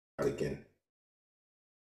again.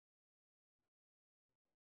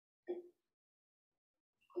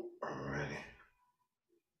 Alrighty.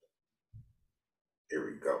 Here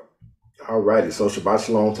we go. Alrighty. So Shabbat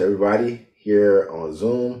Shalom to everybody here on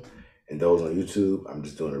Zoom and those on YouTube. I'm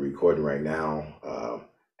just doing a recording right now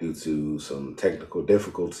due to some technical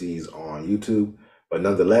difficulties on YouTube. But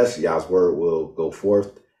nonetheless, Yah's word will go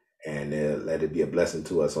forth and let it be a blessing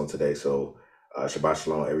to us on today. So Shabbat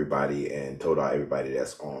Shalom, everybody, and Todah, everybody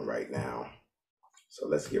that's on right now. So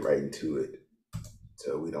let's get right into it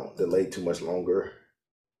so we don't delay too much longer.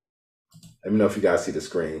 Let me know if you guys see the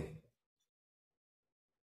screen.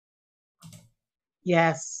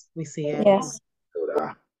 Yes, we see it. Yes.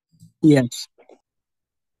 Todah. Yes.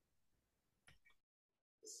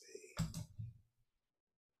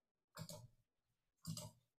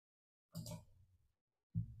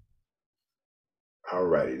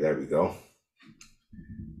 Alrighty, there we go.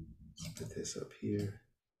 Let's put this up here.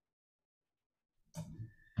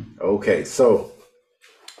 Okay, so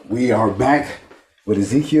we are back with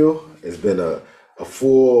Ezekiel. It's been a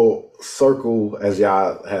full circle as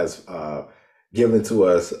Yah has given to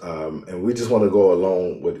us, and we just want to go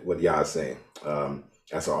along with what Yah is saying.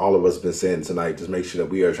 That's what all of us been saying tonight. Just make sure that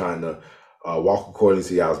we are trying to walk according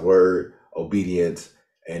to Yah's word, obedience,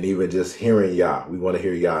 and even just hearing Yah. We want to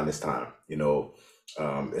hear Yah in this time. You know,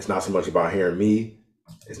 it's not so much about hearing me.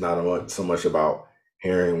 It's not so much about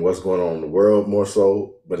hearing what's going on in the world more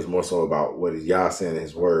so, but it's more so about what is Yah saying in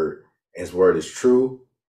his word. His word is true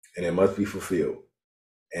and it must be fulfilled.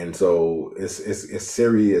 And so it's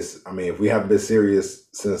serious. I mean, if we haven't been serious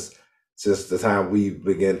since the time we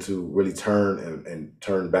began to really turn and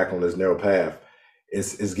turn back on this narrow path,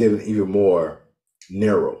 it's getting even more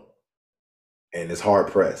narrow and it's hard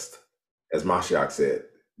pressed. As Mashiach said,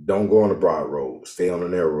 don't go on the broad road, stay on the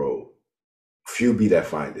narrow road. Few be that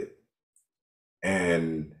find it.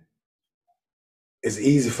 And it's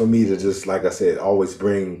easy for me to just, like I said, always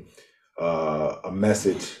bring a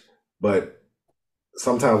message, but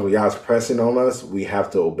sometimes when Yah's pressing on us, we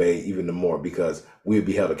have to obey even the more because we'll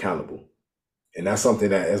be held accountable. And that's something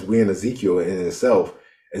that, as we in Ezekiel in itself,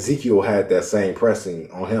 Ezekiel had that same pressing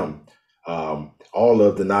on him. All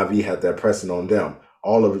of the Navi had that pressing on them.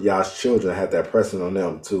 All of Yah's children had that pressing on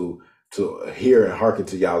them to hear and hearken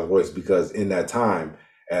to Yah's voice, because in that time,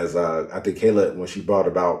 as I think Kayla, when she brought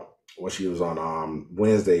about when she was on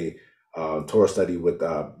Wednesday Torah study with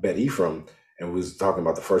Bet Ephraim, and we was talking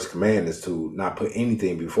about the first command is to not put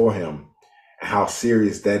anything before him, and how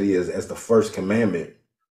serious that is as the first commandment,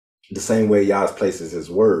 the same way Yah places his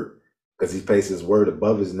word, because he places his word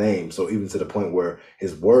above his name. So even to the point where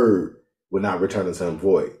his word would not return unto him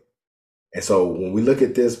void. And so when we look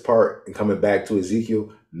at this part and coming back to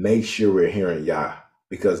Ezekiel, make sure we're hearing Yah,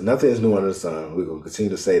 because nothing is new under the sun. We're going to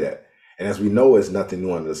continue to say that. And as we know, it's nothing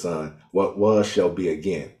new under the sun. What was shall be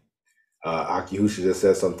again. Aki Husha just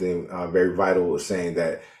said something very vital, saying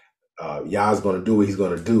that Yah's going to do what he's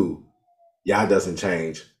going to do. Yah doesn't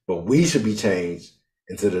change, but we should be changed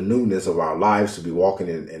into the newness of our lives, to be walking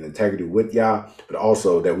in integrity with Yah, but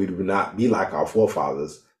also that we do not be like our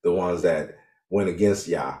forefathers, the ones that went against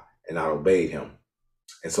Yah and not obeyed him.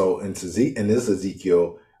 And so in this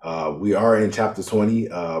Ezekiel, we are in chapter 20.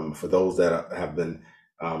 For those that have been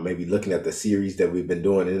maybe looking at the series that we've been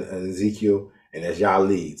doing in Ezekiel, and as Yah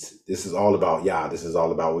leads, this is all about Yah. This is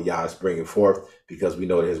all about what Yah is bringing forth, because we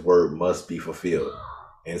know that his word must be fulfilled.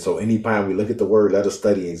 And so anytime we look at the word, let us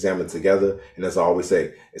study and examine together. And as I always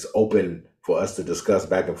say, it's open for us to discuss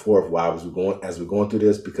back and forth while as we're going through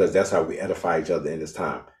this, because that's how we edify each other in this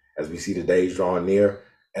time. As we see the days drawing near,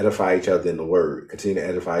 edify each other in the word, continue to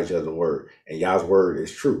edify each other in the word. And Yah's word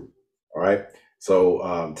is true. All right.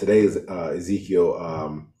 So today is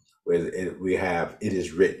Ezekiel, where we have, it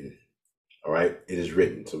is written. All right. It is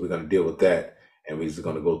written. So we're going to deal with that. And we're just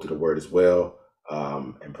going to go through the word as well,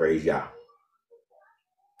 and praise Yah.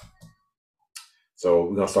 So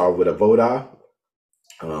we're going to start with a Vodah.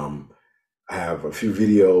 I have a few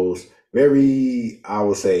videos, very, I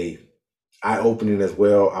would say, eye-opening as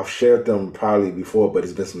well. I've shared them probably before, but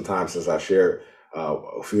it's been some time since I shared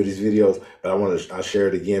a few of these videos. But I share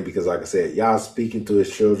it again because, like I said, Yah's speaking to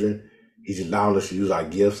his children. He's allowing us to use our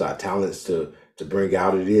gifts, our talents to bring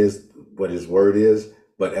out what his word is.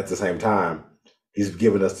 But at the same time, he's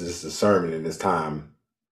giving us this discernment in this time.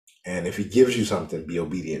 And if he gives you something, be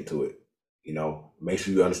obedient to it. You know, make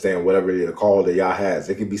sure you understand whatever the call that Yah has.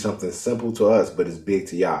 It could be something simple to us, but it's big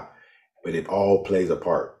to Yah. But it all plays a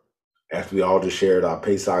part. After we all just shared our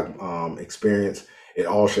Pesach experience, it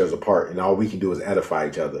all shares a part. And all we can do is edify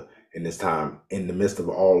each other in this time, in the midst of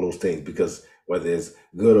all those things. Because whether it's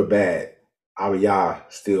good or bad, our Yah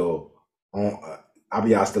still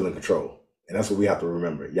Abiyah's still in control. And that's what we have to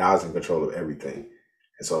remember. Yah's in control of everything.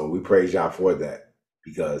 And so we praise Yah for that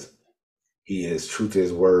because he is true to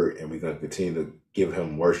his word, and we're going to continue to give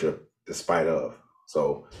him worship despite of.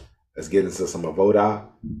 So let's get into some avodah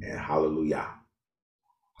and hallelujah.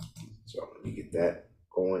 So let me get that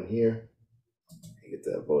going here and get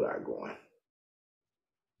the avodah going.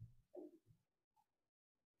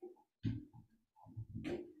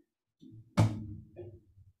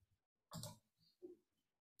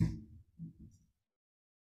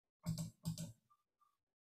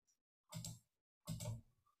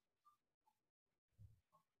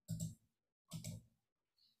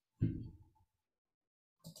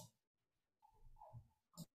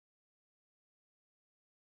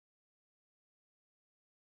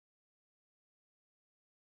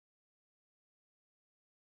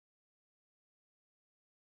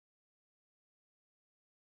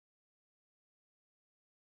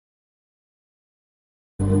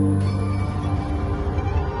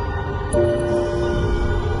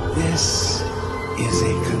 This is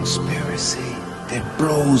a conspiracy that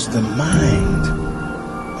blows the mind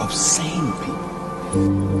of sane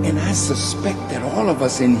people. And I suspect that all of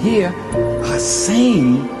us in here are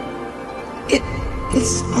sane.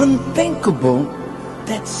 It's unthinkable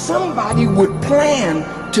that somebody would plan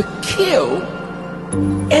to kill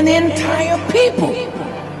an entire people.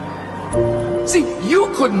 See, you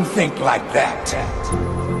couldn't think like that.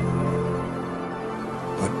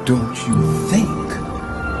 But don't you think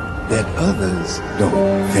that others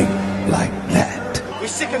don't think like that? We're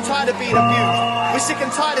sick and tired of being abused. We're sick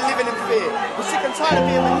and tired of living in fear. We're sick and tired of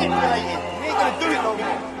being manipulated. We ain't gonna do it no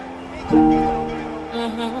more.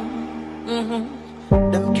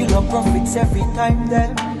 Them killer prophets every time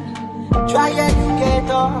them try educate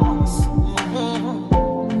us.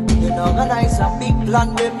 They organize a big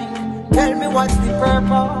pandemic. Tell me what's the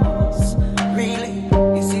purpose? Really?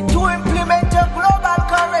 Is it to implement a global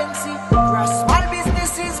currency? For a small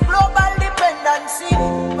businesses, global dependency.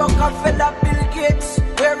 Rockefeller, Bill Gates,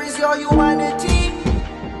 where is your humanity?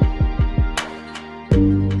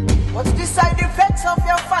 What's the side effects of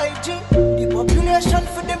your 5G? The population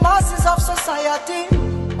for the masses of society.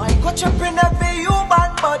 Microchip in every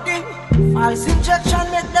human body. False injection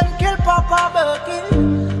make them kill Papa Berkeley.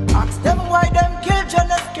 Ask them why them kill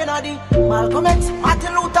John F. Kennedy, Malcolm X,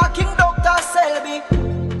 Martin Luther King, Dr. Selby.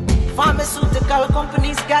 Pharmaceutical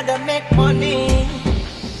companies gotta make money.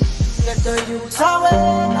 Let the youths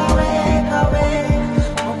awake, awake,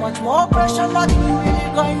 awake. How much more pressure that we really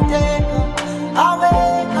going to take?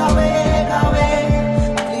 Awake, awake,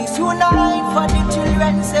 awake. Please unite for the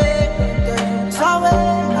children's sake. The youths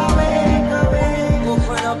awake, awake, awake.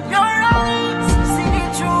 Open up your eyes, see the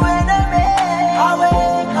true enemy.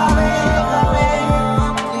 Awake, awake,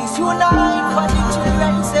 awake. Please unite for the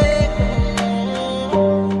children's sake.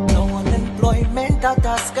 No unemployment at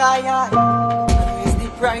the sky high. Raise the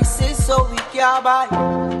prices so we can buy.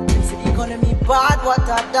 They say the economy bad, what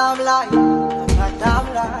a damn lie. What a damn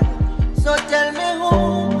lie. So tell me who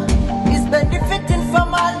is benefiting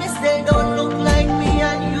from all this? They don't look like me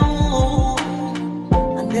and you.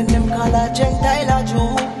 And then them call a Gentile a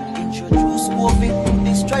Jew. Introduce COVID to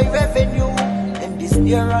destroy revenue. And this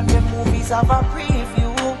year on the movies have a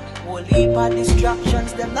preview. Whole heap of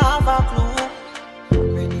distractions, them not have a clue.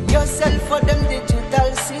 Ready yourself for them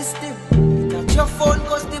digital system. Touch your phone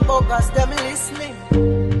cause the buggers them listening.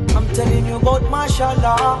 I'm telling you about martial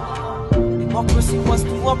law. Democracy was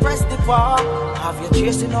to oppress the poor. Have you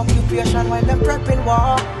chasing occupation while them prepping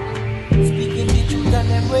war? Speaking the truth and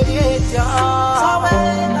them radiate ya.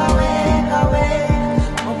 Awake, awake,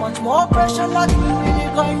 awake. How much more pressure that we really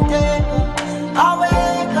going to take?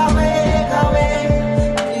 Awake, awake,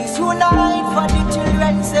 awake. Please unite for the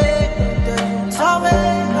children's sake. The youths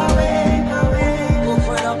awake, awake, awake.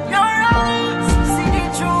 Open up your eyes, see the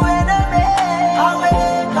true enemy.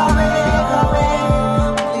 Awake, awake,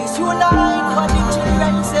 awake. Please unite for the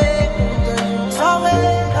children's sake. The youths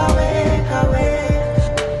awake, awake, awake.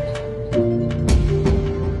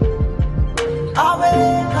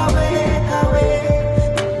 Awake, awake,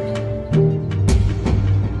 awake.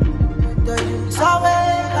 The youths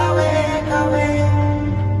awake, awake, awake.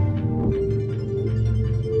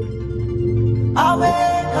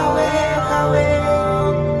 Awake, awake, awake.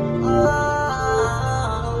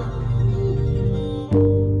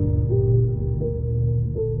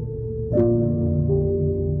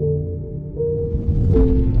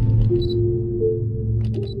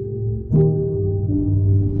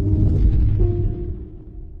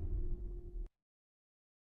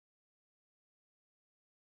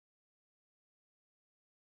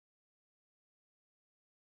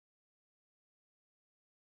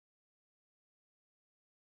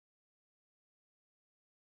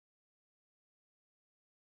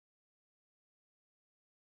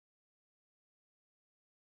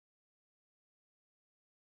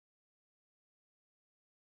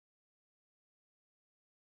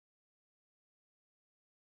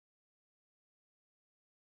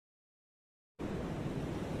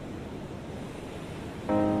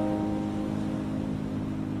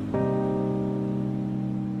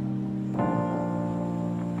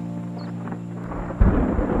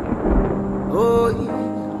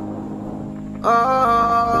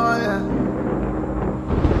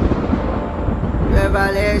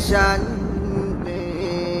 salvation.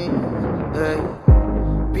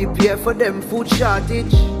 Prepare for them food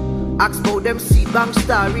shortage. Ask about them seed bank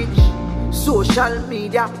storage. Social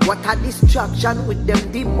media, what a distraction with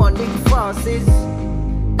them demonic forces.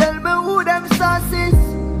 Tell me who them sources.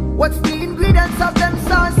 What's the ingredients of them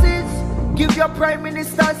sauces? Give your prime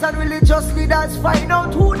ministers and religious leaders, find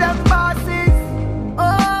out who them bosses.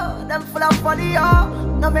 Oh, them full of folly,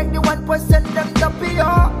 oh. Now make the 1% them dumpy,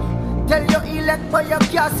 oh. Tell your elect but you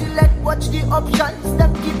can't select. Watch the options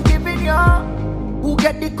them keep giving you. Who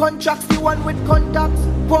get the contracts? The one with contacts.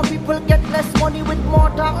 Poor people get less money with more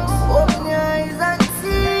tax. Open your eyes and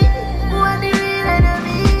see when the real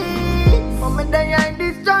enemy. Women they are in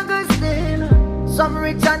the struggle still. Some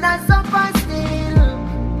rich and some poor still.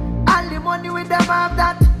 All the money with them have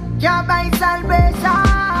that can't buy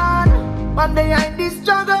salvation. When they are in the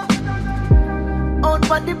struggle, out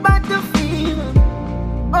for the battlefield.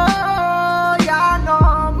 Oh yeah,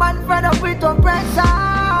 no man fed up with oppression.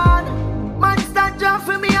 Man stand up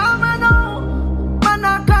for me, I know. Man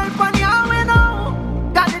I call for me, I know.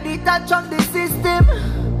 Got to detach on the system.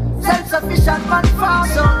 Self-sufficient man farm.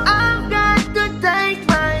 So I've got to take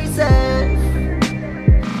myself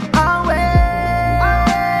away.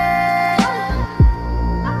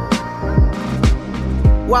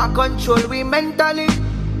 What control we mentally.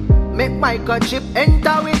 Make my chip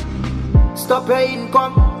enter it. Stop your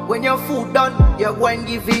income when your food done. You're going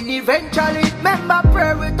giving eventually. Remember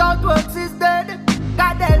prayer without works is dead.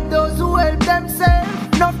 God help those who help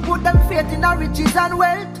themselves. Not put them faith in our riches and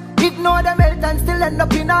wealth. Ignore them health and still end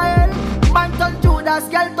up in a hell. Man turn Judas,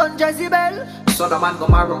 girl turn Jezebel. So the man go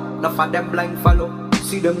marrow, enough of them blind follow.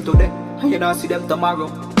 See them today, you don't see them tomorrow.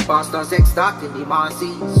 Pastors extorting the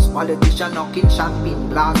masses. Politician knocking champagne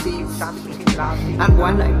glasses. And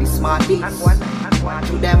one like the smarties.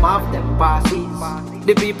 To them off them passes.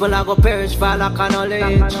 The people are gonna perish for lack of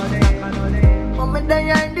knowledge. Women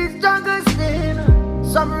they are in the struggle still.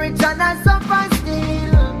 Some rich and some poor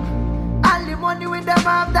still. All the money with them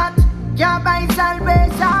have that can't buy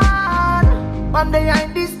salvation. When they are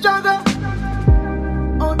in the struggle,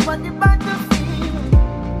 out for the battlefield.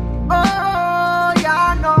 Oh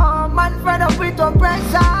yeah, no man fed up with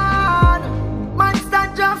oppression. Man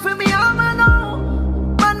stand up for me, I know.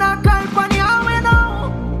 Man I call for me, I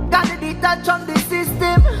know. Got to detach on the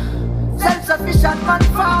system. Self-sufficient man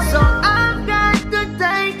farm. So I've got to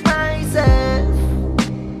take myself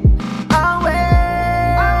away.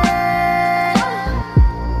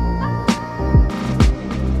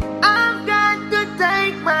 I've got to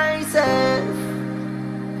take myself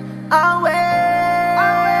away.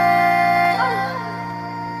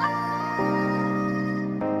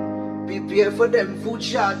 Prepare for them food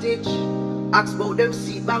shortage. Ask about them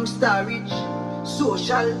seed bank storage.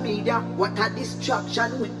 Social media, what a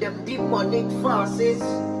distraction with them demonic forces.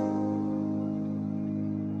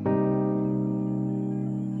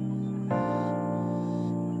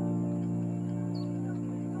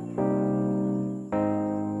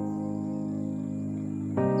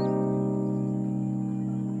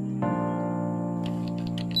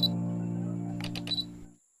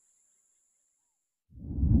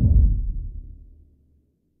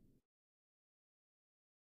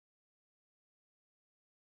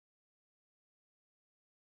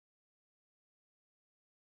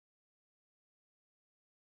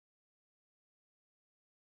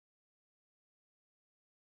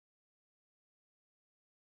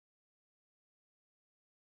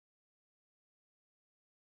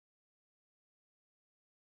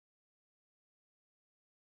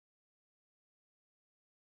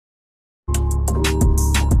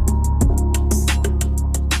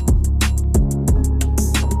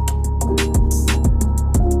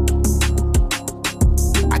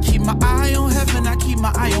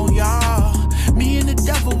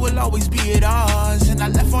 Always be at odds, and I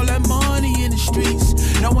left all that money in the streets,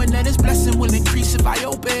 knowing that his blessing will increase if I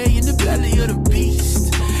obey. In the belly of the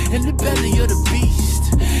beast, in the belly of the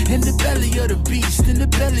beast, in the belly of the beast, in the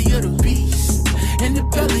belly of the beast, in the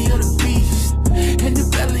belly of the beast, in the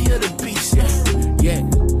belly of the beast. Yeah.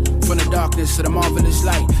 From the darkness to the marvelous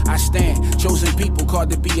light, I stand. Chosen people called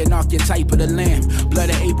to be an archetype of the Lamb.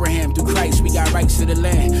 Blood of Abraham, through Christ we got rights to the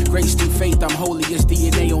land. Grace through faith, I'm holy as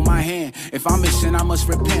DNA on my hand. If I'm in sin, I must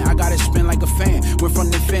repent, I gotta spin like a fan. Went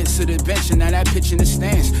from the fence to the bench, and now that pitch in the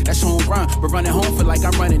stands. That's homegrown run, but running home feel like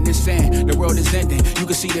I'm running in sand. The world is ending, you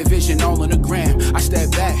can see the vision all on the gram. I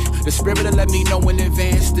step back, the spirit will let me know in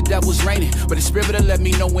advance. The devil's raining, but the spirit will let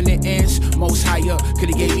me know when it ends. Most higher,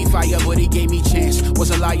 coulda gave me fire, but he gave me chance.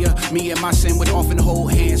 Was a liar, me and my sin would often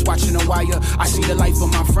hold hands. Watching the wire, I see the life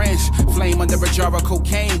of my friends. Flame under a jar of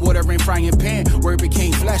cocaine, water in frying pan. Word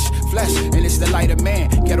became flesh, and it's the light of man.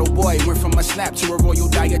 Ghetto boy went from a snap to a royal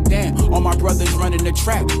diadem. All my brothers running the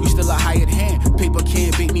track, you still a hired hand. Paper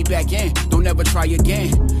can't beat me back in, don't ever try again.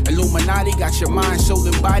 Illuminati got your mind, soul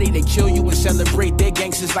and body. They kill you and celebrate their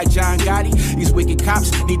gangsters like John Gotti. These wicked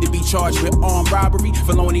cops need to be charged with armed robbery,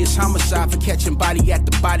 felonious homicide for catching body at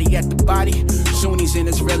the body at the body. Sunnis and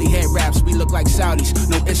Israeli head wraps, we look like Saudis.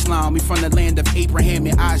 No Islam, we from the land of Abraham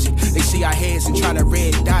and Isaac. They see our heads and try to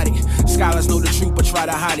red dot it. Scholars know the truth but try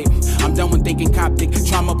to hide it. I'm done with thinking Coptic,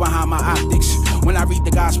 trauma behind my optics. When I read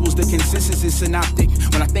the Gospels, the consensus is synoptic.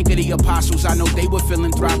 When I think of the apostles, I know they were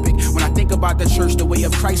philanthropic. When I think about the church, the way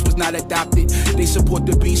of Christ was not adopted. They support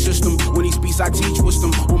the beast system. When he speaks, I teach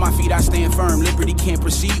wisdom. On my feet, I stand firm. Liberty can't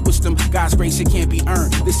proceed wisdom. God's grace, it can't be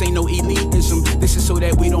earned. This ain't no elitism. This is so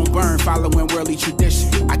that we don't burn, following worldly tradition.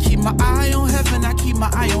 I keep my eye on heaven, I keep my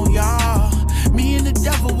eye on y'all. Me and the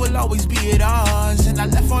devil will always be at odds. And I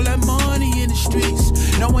left all that money in the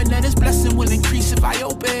streets, knowing that his blessing will increase if I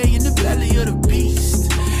obey. In the belly of the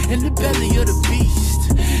beast, in the belly of the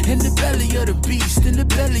beast, in the belly of the beast, in the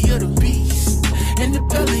belly of the beast, in the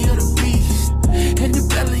belly of the beast, in the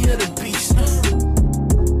belly of the beast.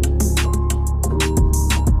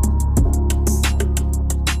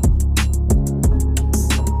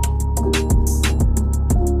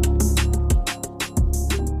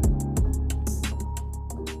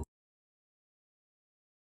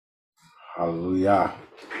 Hallelujah.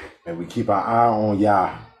 May we keep our eye on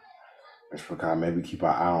Yah. May we keep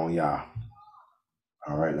our eye on Yah.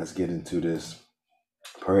 All right, let's get into this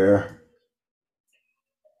prayer.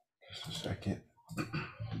 Just a second.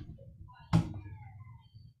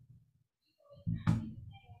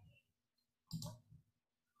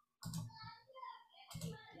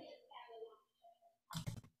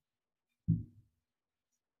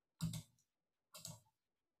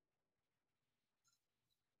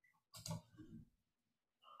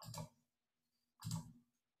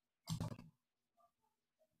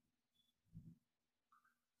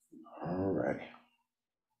 All right.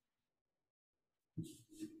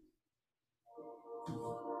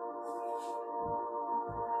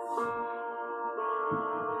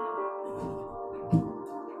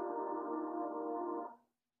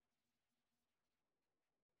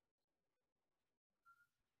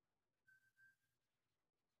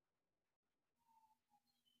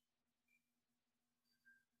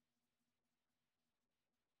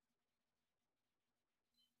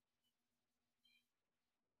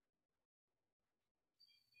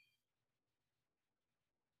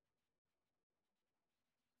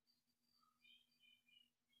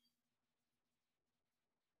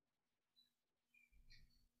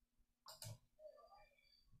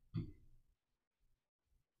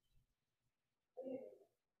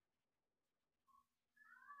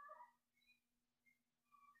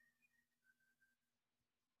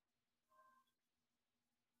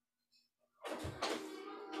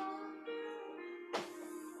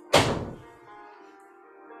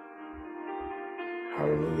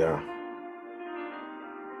 Hallelujah.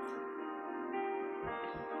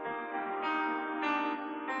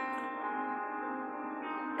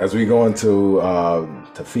 As we go into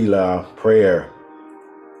Tefillah prayer,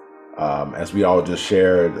 as we all just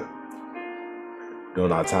shared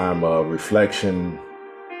during our time of reflection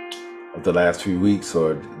of the last few weeks,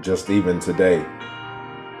 or just even today,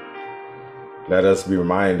 let us be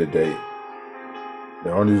reminded that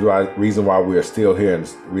the only reason why we are still here and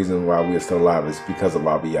the reason why we are still alive is because of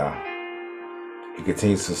Abiyah. He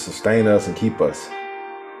continues to sustain us and keep us.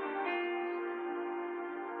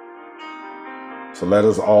 So let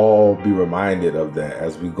us all be reminded of that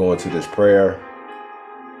as we go into this prayer,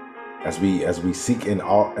 as we seek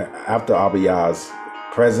after Abiyah's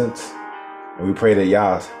presence, and we pray that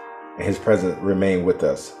Yah and his presence remain with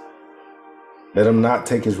us. Let him not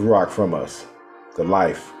take his ruach from us, the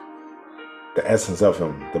life, the essence of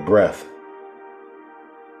him, the breath.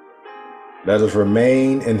 Let us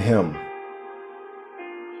remain in him.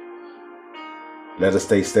 Let us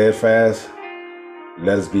stay steadfast.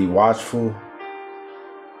 Let us be watchful.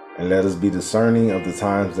 And let us be discerning of the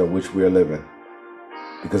times in which we are living.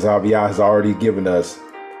 Because Abiyah has already given us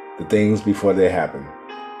the things before they happen.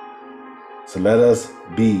 So let us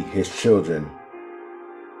be his children,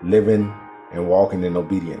 living and walking in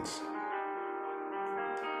obedience.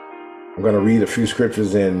 I'm going to read a few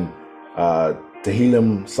scriptures in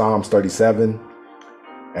Tehillim, Psalms 37,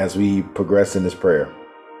 as we progress in this prayer.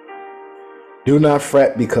 Do not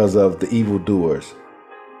fret because of the evildoers.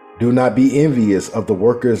 Do not be envious of the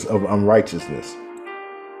workers of unrighteousness,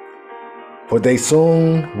 for they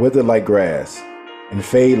soon wither like grass and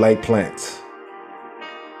fade like plants.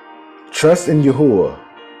 Trust in Yahuwah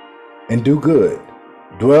and do good.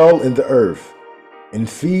 Dwell in the earth and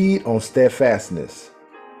feed on steadfastness,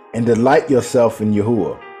 and delight yourself in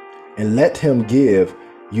Yahuwah, and let him give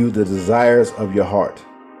you the desires of your heart.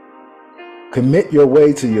 Commit your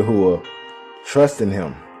way to Yahuwah, trust in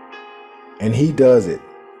him, and he does it.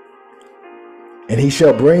 And he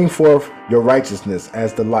shall bring forth your righteousness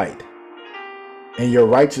as the light, and your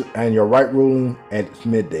right ruling at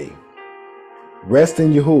midday. Rest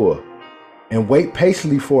in Yahuwah and wait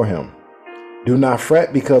patiently for him. Do not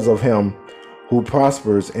fret because of him who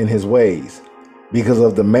prospers in his ways, because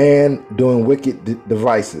of the man doing wicked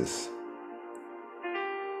devices.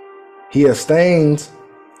 He abstain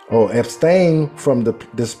from the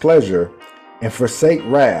displeasure and forsake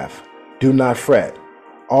wrath. Do not fret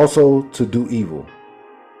also to do evil,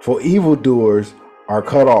 for evildoers are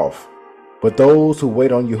cut off, but those who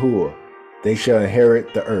wait on Yahuwah, they shall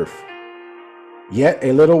inherit the earth. Yet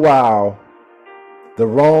a little while, the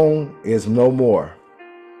wrong is no more,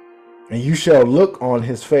 and you shall look on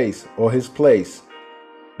his face or his place,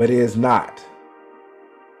 but it is not.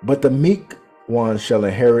 But the meek ones shall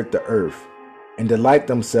inherit the earth, and delight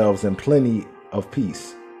themselves in plenty of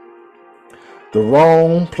peace. The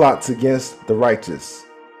wrong plots against the righteous,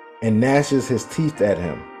 and gnashes his teeth at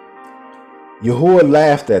him. Yahuwah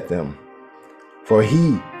laughed at them, for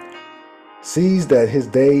he sees that his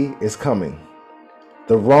day is coming.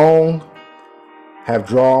 The wrong have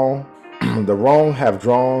drawn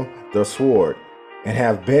their sword, and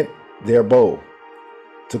have bent their bow,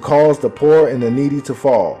 to cause the poor and the needy to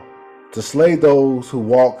fall, to slay those who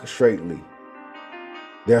walk straightly.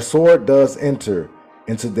 Their sword does enter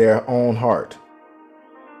into their own heart,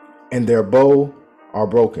 and their bow are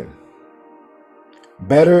broken.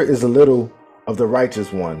 Better is a little of the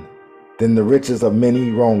righteous one than the riches of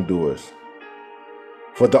many wrongdoers.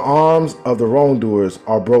 For the arms of the wrongdoers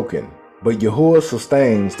are broken, but Yahuwah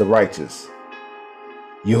sustains the righteous.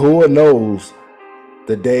 Yahuwah knows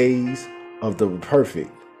the days of the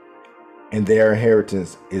perfect, and their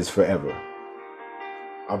inheritance is forever.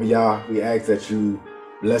 Abiyah, we ask that you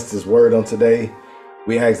bless this word on today.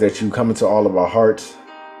 We ask that you come into all of our hearts.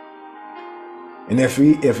 And if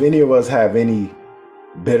any of us have any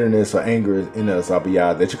bitterness or anger in us,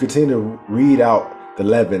 Abiyah, that you continue to read out the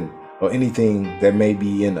leaven or anything that may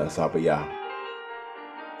be in us, Abiyah.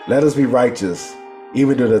 Let us be righteous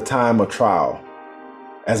even to the time of trial.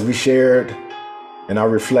 As we shared in our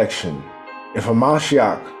reflection, if a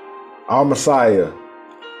Mashiach, our Messiah,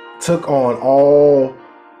 took on all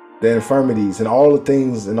the infirmities and all the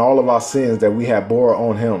things and all of our sins that we have bore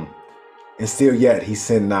on him, and still yet he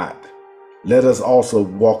sinned not, let us also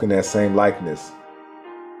walk in that same likeness.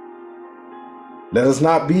 Let us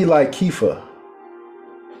not be like Kepha,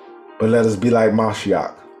 but let us be like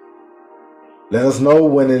Mashiach. Let us know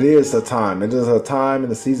when it is a time. It is a time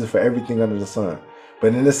and a season for everything under the sun.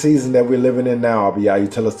 But in the season that we're living in now, Abiyah, you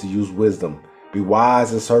tell us to use wisdom. Be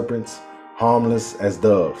wise as serpents, harmless as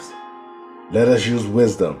doves. Let us use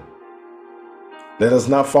wisdom. Let us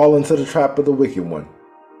not fall into the trap of the wicked one,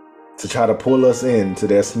 to try to pull us into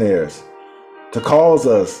their snares, to cause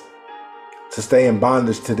us to stay in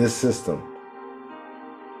bondage to this system.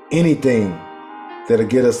 Anything that'll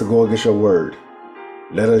get us to go against your word.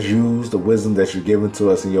 Let us use the wisdom that you've given to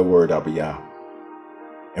us in your word, Abiyah.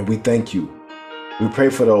 And we thank you. We pray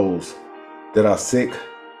for those that are sick,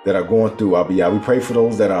 that are going through, Abiyah. We pray for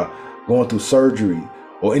those that are going through surgery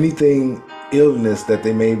or anything, illness that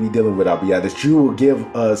they may be dealing with, Abiyah, that you will give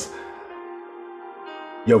us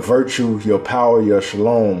your virtue, your power, your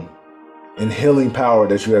shalom, and healing power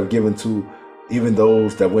that you have given to even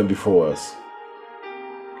those that went before us.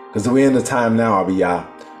 Because we're in the time now, Abiyah,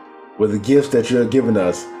 with the gifts that you're giving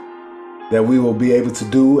us, that we will be able to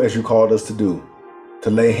do as you called us to do, to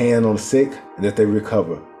lay hand on the sick and that they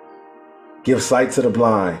recover. Give sight to the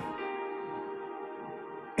blind,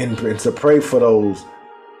 and to pray for those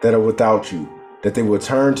that are without you, that they will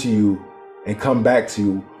turn to you and come back to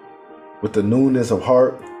you with the newness of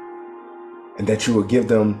heart, and that you will give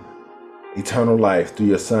them eternal life through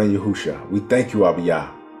your son Yahusha. We thank you, Abiyah,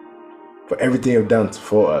 for everything you've done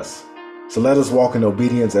for us. So let us walk in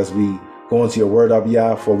obedience as we go into your word,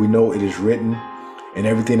 Abiyah, for we know it is written, and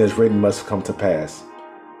everything that's written must come to pass.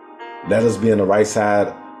 Let us be on the right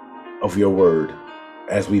side of your word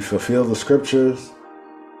as we fulfill the scriptures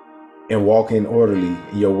and walk in orderly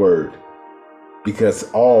in your word. because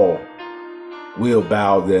all will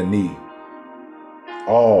bow their knee.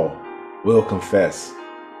 All will confess.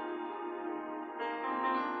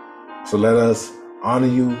 So let us honor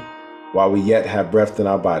you while we yet have breath in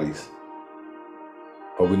our bodies.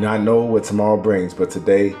 For we not know what tomorrow brings, but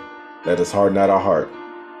today let us harden not our heart.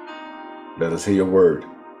 Let us hear your word.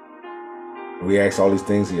 We ask all these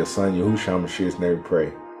things in your son, Yahushua Mashiach's name we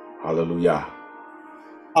pray. Hallelujah.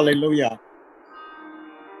 Hallelujah.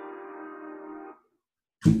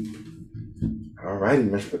 All righty,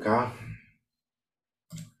 Mr. Bakar.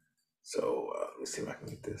 So let me see if I can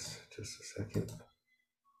get this just a second.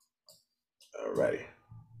 All righty.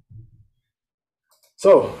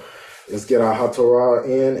 So let's get our HaTorah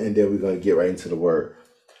in, and then we're going to get right into the word.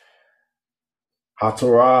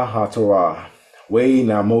 HaTorah, Wei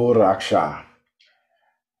Namor Aksha.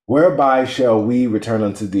 Whereby shall we return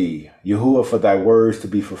unto thee, Yahuwah, for thy words to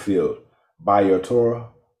be fulfilled? By your Torah.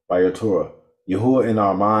 Yahuwah in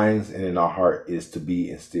our minds and in our heart is to be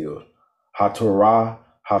instilled. HaTorah,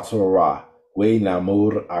 Wei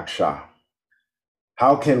Namur Aksha.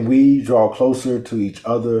 How can we draw closer to each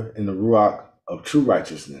other in the Ruach of true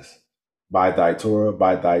righteousness? By thy Torah.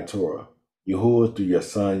 Yahuwah through your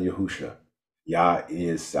son, Yahusha. Yah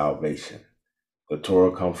is salvation. The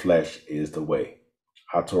Torah come flesh is the way.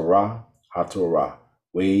 HaTorah,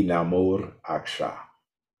 Wei Namur Aksha.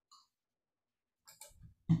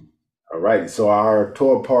 All right, so our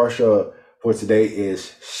Torah Parsha for today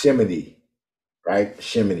is Shemini, right?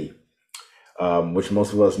 Shemini, which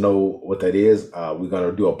most of us know what that is. We're going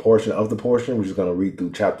to do a portion of the portion. We're just going to read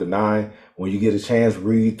through chapter 9. When you get a chance,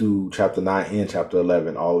 read through chapter 9 and chapter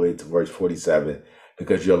 11 all the way to verse 47,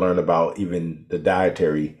 because you'll learn about even the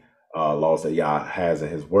dietary laws that Yah has in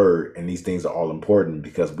his word. And these things are all important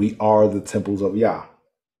because we are the temples of Yah.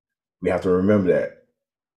 We have to remember that.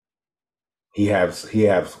 He has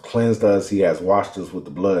cleansed us. He has washed us with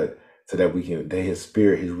the blood so that his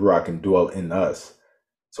spirit, his Ruach can dwell in us.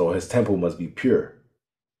 So his temple must be pure.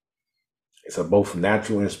 It's a both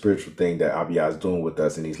natural and spiritual thing that Abiyah is doing with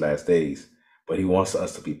us in these last days. But he wants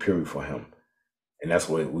us to be pure before him. And that's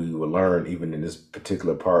what we will learn even in this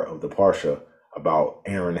particular part of the Parsha about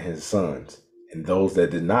Aaron and his sons and those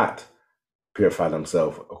that did not purify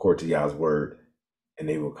themselves according to Yah's word, and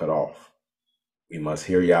they were cut off. We must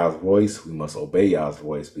hear Yah's voice. We must obey Yah's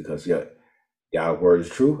voice because Yah's word is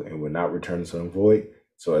true and will not return to him void.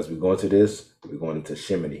 So as we go into this, we're going into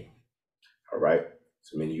Shemini. All right.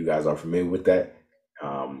 So many of you guys are familiar with that.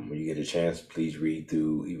 When you get a chance, please read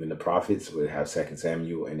through even the prophets. We have 2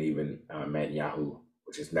 Samuel and even Matthew,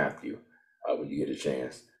 which is Matthew, when you get a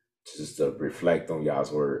chance just to reflect on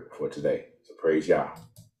Yah's word for today. So praise Yah.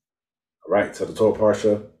 All right. So the Torah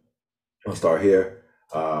Parsha, I'll start here.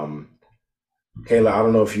 Kayla, I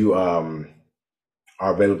don't know if you are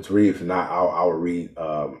available to read. If not, I'll read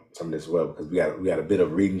some of this as well, because we got a bit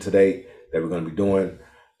of reading today that we're going to be doing.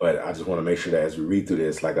 But I just want to make sure that as we read through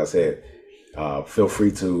this, like I said, feel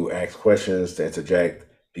free to ask questions, to interject,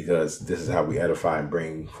 because this is how we edify and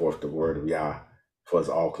bring forth the word of Yah for us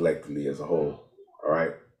all collectively as a whole. All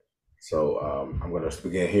right. So I'm going to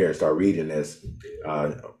begin here and start reading this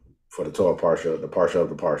for the Torah Parsha, the Parsha of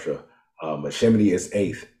the Parsha. But Shemini is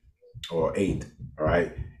 8. All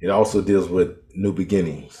right. It also deals with new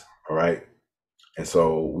beginnings. All right. And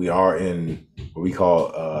so we are in what we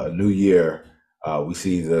call a new year. We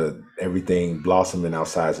see everything blossoming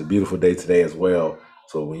outside. It's a beautiful day today as well.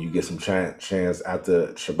 So when you get some chance after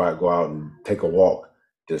Shabbat, go out and take a walk.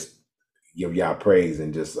 Just give Yah praise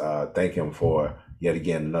and just thank him for yet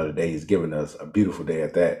again another day he's given us, a beautiful day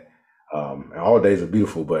at that. And all days are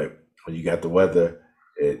beautiful, but when you got the weather,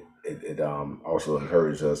 it also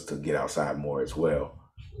encourages us to get outside more as well.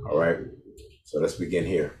 All right. So let's begin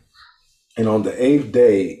here. And on the 8th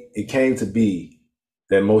day, it came to be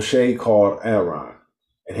that Moshe called Aaron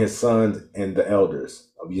and his sons and the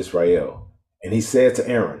elders of Israel. And he said to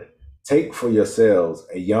Aaron, take for yourselves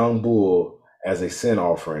a young bull as a sin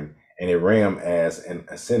offering and a ram as an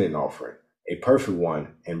ascending offering, a perfect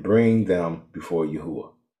one, and bring them before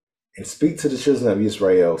Yahuwah. And speak to the children of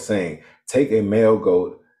Israel, saying, take a male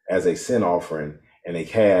goat as a sin offering, and a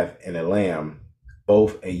calf and a lamb,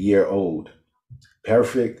 both a year old,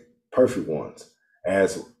 perfect ones,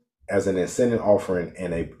 as an ascending offering,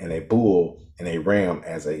 and a bull and a ram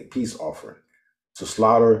as a peace offering, to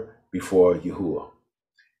slaughter before Yahuwah,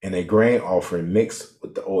 and a grain offering mixed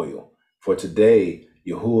with the oil. For today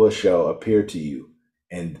Yahuwah shall appear to you.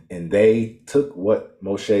 And they took what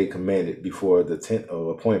Moshe commanded before the tent of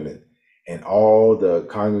appointment, and all the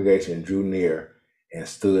congregation drew near and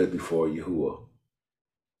stood before Yahuwah.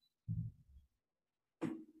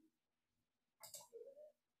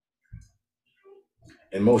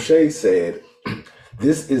 And Moshe said,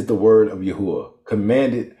 this is the word of Yahuwah,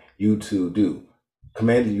 commanded you to do,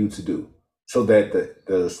 so that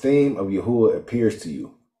the esteem of Yahuwah appears to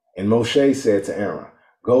you. And Moshe said to Aaron,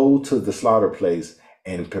 go to the slaughter place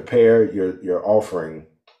and prepare your offering,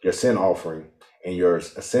 your sin offering, and your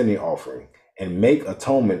ascending offering, and make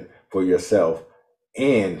atonement for yourself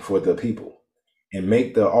and for the people, and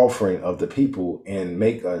make the offering of the people and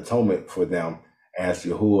make atonement for them as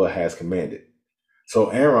Yahuwah has commanded. So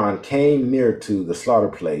Aaron came near to the slaughter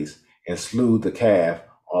place and slew the calf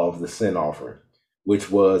of the sin offering, which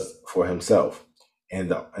was for himself. And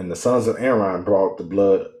the sons of Aaron brought the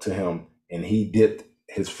blood to him, and he dipped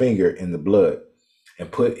his finger in the blood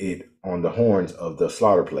and put it on the horns of the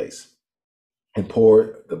slaughter place and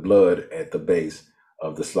poured the blood at the base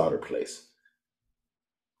of the slaughter place.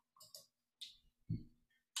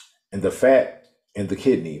 And the fat and the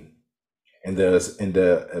kidney and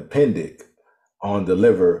the appendix on the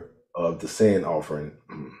liver of the sin offering,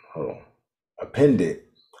 appended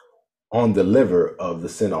on the liver of the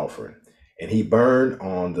sin offering. And he burned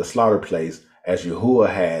on the slaughter place as Yahuwah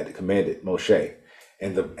had commanded Moshe.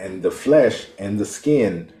 And the flesh and the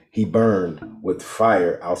skin he burned with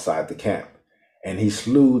fire outside the camp. And he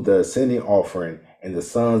slew the ascending offering, and the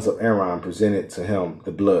sons of Aaron presented to him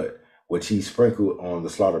the blood, which he sprinkled on the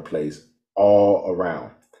slaughter place all around.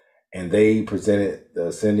 And they presented the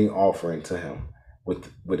ascending offering to him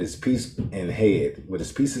with his pieces and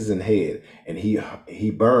head, and he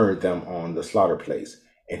burned them on the slaughter place.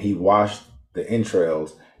 And he washed the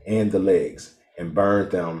entrails and the legs, and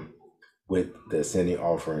burned them with the ascending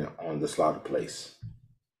offering on the slaughter place.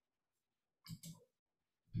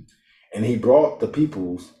 And he brought the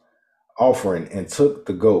people's offering and took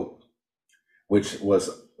the goat, which was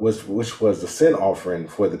the sin offering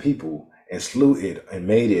for the people, and slew it and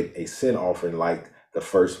made it a sin offering like the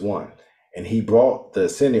first one. And he brought the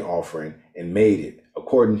ascending offering and made it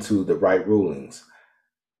according to the right rulings.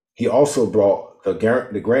 He also brought the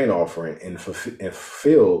grain offering and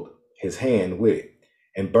filled his hand with it,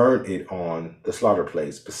 and burned it on the slaughter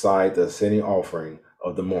place beside the ascending offering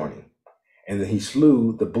of the morning. And then he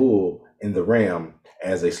slew the bull and the ram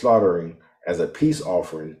as peace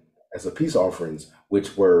offerings,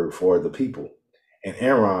 which were for the people. And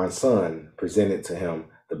Aaron's son presented to him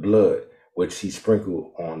the blood, which he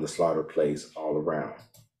sprinkled on the slaughter place all around.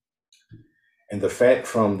 And the fat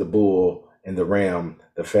from the bull and the ram,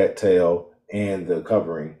 the fat tail and the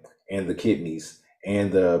covering, and the kidneys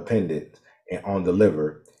and the appendage and on the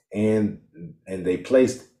liver, and they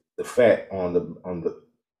placed the fat on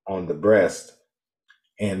the breast,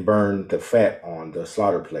 and burned the fat on the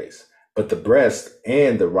slaughter place. But the breast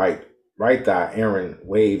and the right thigh Aaron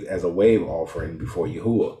waved as a wave offering before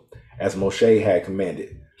Yahuwah, as Moshe had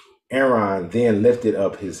commanded. Aaron then lifted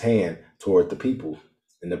up his hand toward the people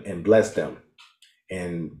and blessed them,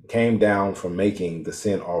 and came down from making the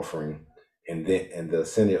sin offering and the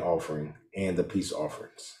ascending offering and the peace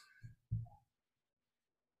offerings.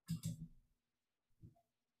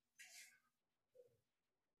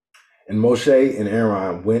 And Moshe and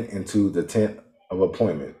Aaron went into the tent of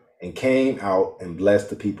appointment and came out and blessed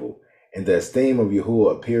the people. And the esteem of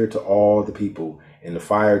Yahuwah appeared to all the people, and the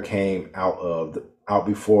fire came out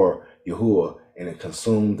before Yahuwah, and it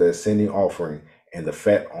consumed the ascending offering and the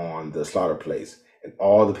fat on the slaughter place. And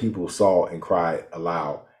all the people saw and cried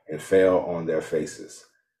aloud and fell on their faces.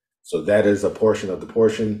 So that is a portion of the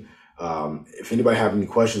portion. If anybody have any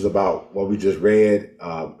questions about what we just read,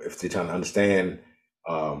 if they're trying to understand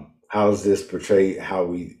how does this portray how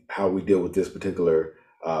we deal with this particular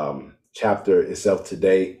chapter itself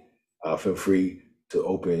today, feel free to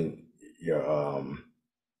open your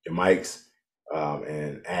mics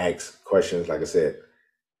and ask questions. Like I said,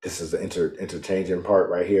 this is the interchanging part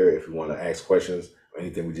right here. If you want to ask questions or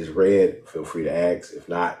anything we just read, feel free to ask. If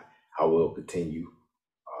not, I will continue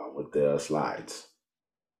with the slides.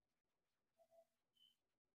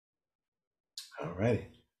 All righty.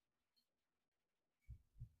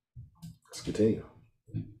 Let's continue.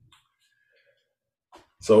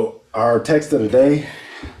 So our text of the day,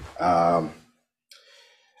 I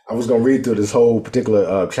was going to read through this whole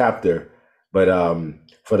particular chapter, but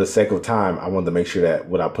for the sake of time, I wanted to make sure that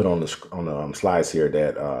what I put on the slides here,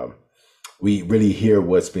 that we really hear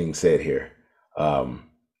what's being said here.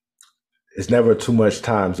 It's never too much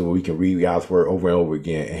times where we can read God's word over and over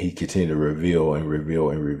again, and he continue to reveal and reveal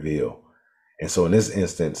and reveal. And so in this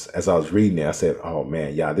instance, as I was reading it, I said, oh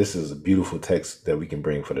man, yeah, this is a beautiful text that we can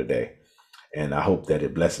bring for the day. And I hope that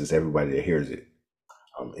it blesses everybody that hears it.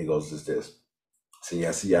 It goes as this.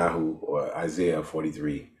 Yeshayahu, or Isaiah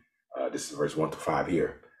 43. This is verse 1 to 5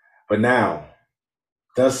 here. But now,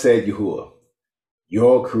 thus said Yahuwah,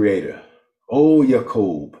 your creator, O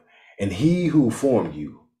Jacob, and he who formed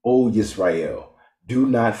you, O Israel. Do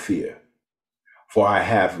not fear, for I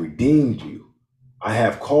have redeemed you. I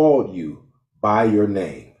have called you by your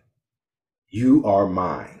name. You are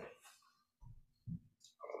mine.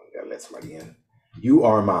 Gotta let somebody in. You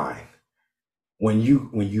are mine. When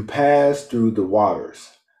you pass through the waters,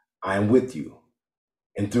 I am with you,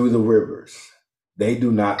 and through the rivers, they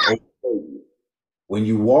do not overflow you. When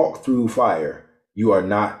you walk through fire, you are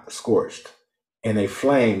not scorched, and a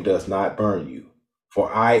flame does not burn you.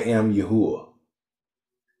 For I am Yahuwah,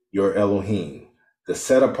 your Elohim, the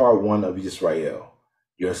set apart one of Israel,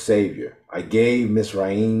 your Savior. I gave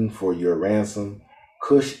Mizraim for your ransom,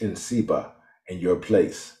 Cush and Seba in your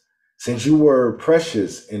place. Since you were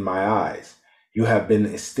precious in my eyes, you have been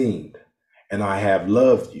esteemed, and I have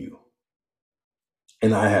loved you.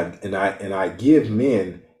 And I give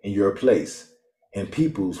men in your place and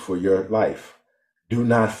peoples for your life. Do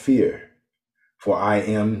not fear, for I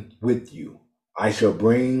am with you. I shall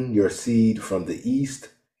bring your seed from the east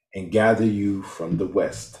and gather you from the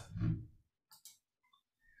west.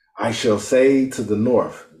 I shall say to the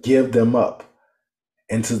north, give them up,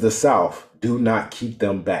 and to the south, do not keep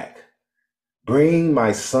them back. Bring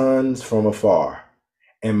my sons from afar,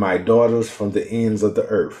 and my daughters from the ends of the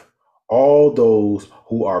earth, all those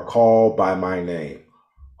who are called by my name,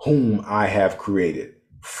 whom I have created,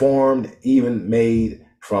 formed, even made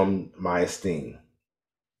from my esteem.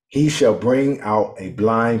 He shall bring out a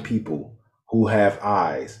blind people who have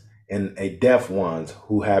eyes, and a deaf ones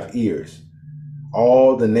who have ears.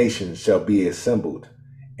 All the nations shall be assembled,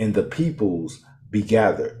 and the peoples be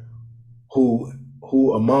gathered.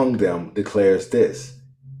 Who among them declares this,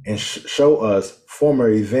 and show us former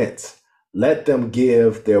events? Let them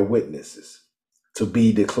give their witnesses to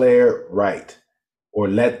be declared right, or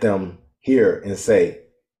let them hear and say,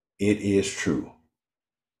 it is true.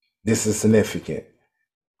 This is significant.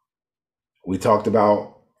 We talked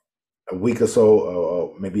about a week or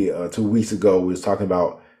so, maybe 2 weeks ago, we was talking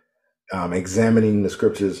about examining the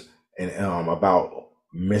scriptures and about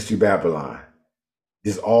Mystery Babylon.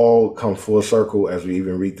 This all come full circle as we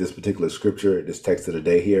even read this particular scripture, this text of the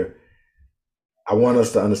day here. I want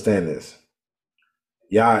us to understand this.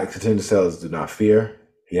 Yah continues to tell us, do not fear.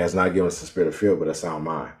 He has not given us the spirit of fear, but a sound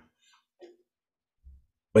mind.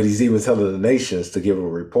 But he's even telling the nations to give a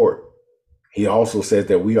report. He also said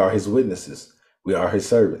that we are his witnesses. We are his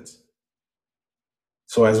servants.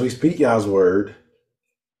 So as we speak Yah's word,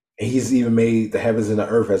 and he's even made the heavens and the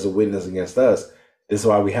earth as a witness against us. This is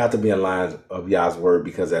why we have to be in line of Yah's word,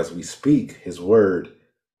 because as we speak his word,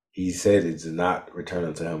 he said it does not return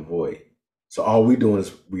unto him void. So all we're doing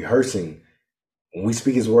is rehearsing. When we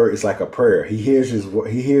speak his word, it's like a prayer. He hears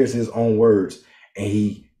his own words, and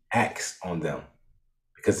he acts on them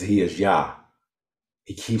because he is Yah.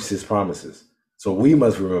 He keeps his promises. So we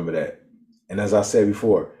must remember that. And as I said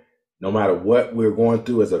before, no matter what we're going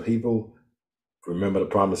through as a people, remember the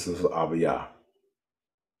promises of Abba Yah.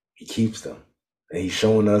 He keeps them. And he's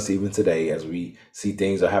showing us even today as we see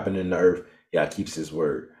things are happening in the earth, Yah keeps his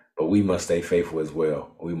word. But we must stay faithful as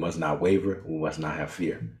well. We must not waver. We must not have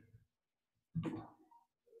fear.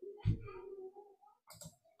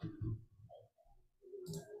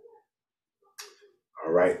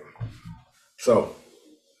 All right. So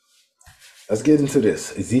let's get into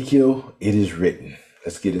this. Ezekiel, it is written.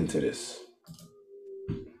 Let's get into this.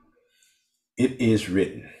 It is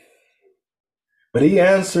written. But he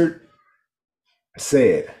answered,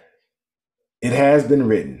 said, it has been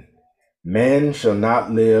written, man shall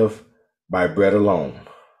not live by bread alone,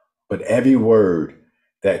 but every word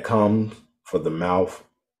that comes from the mouth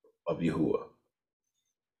of Yahuwah.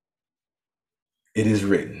 It is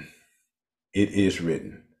written. It is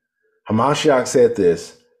written. Hamashiach said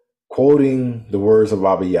this, quoting the words of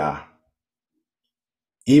Abba Yah,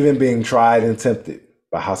 even being tried and tempted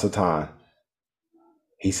by Hasatan,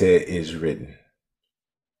 he said, it is written.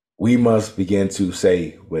 We must begin to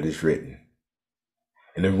say what is written.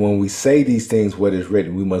 And then when we say these things, what is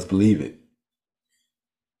written, we must believe it.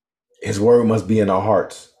 His word must be in our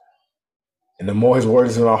hearts. And the more his word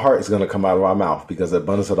is in our heart, it's going to come out of our mouth, because the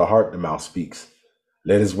abundance of the heart, the mouth speaks.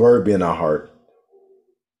 Let his word be in our heart.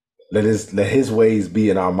 Let his ways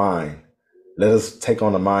be in our mind. Let us take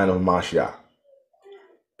on the mind of Mashiach.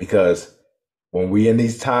 Because when we're in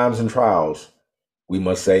these times and trials, we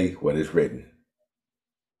must say what is written.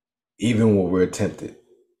 Even when we're tempted,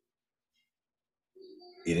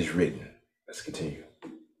 it is written. Let's continue.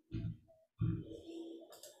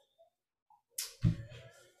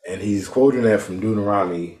 And he's quoting that from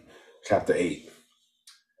Deuteronomy chapter 8.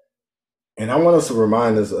 And I want us to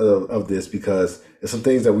remind us of this because there's some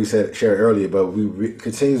things that we shared earlier, but we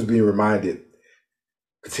continue to be reminded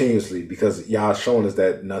continuously because Yah's showing us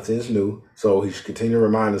that nothing is new. So he should continue to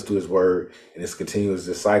remind us through his word, and it's continuous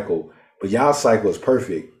this cycle. But Yah's cycle is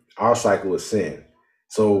perfect. Our cycle is sin.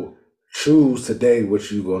 So choose today what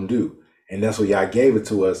you're going to do. And that's what Yah gave it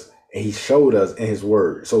to us, and he showed us in his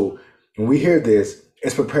word. So when we hear this,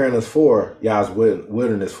 it's preparing us for Yah's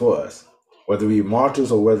wilderness for us. Whether we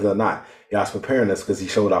martyrs or whether or not, Yah's preparing us because he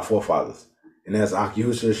showed our forefathers. And as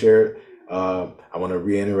Yahushua shared, I want to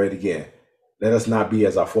reiterate again. Let us not be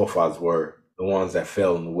as our forefathers were, the ones that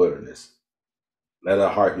fell in the wilderness. Let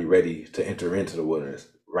our heart be ready to enter into the wilderness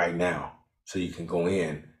right now so you can go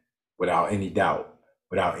in without any doubt,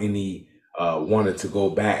 without any wanting to go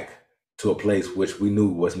back to a place which we knew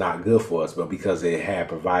was not good for us, but because they had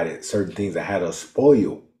provided certain things that had us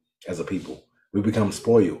spoiled as a people. We become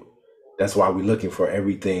spoiled. That's why we're looking for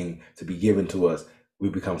everything to be given to us. We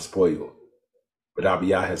become spoiled. But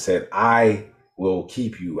Abiyah has said, I will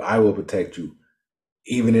keep you. I will protect you.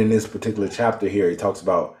 Even in this particular chapter here, he talks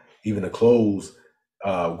about even the clothes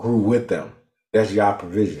grew with them. That's Yah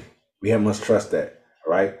provision. We must trust that.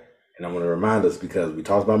 All right. And I'm going to remind us because we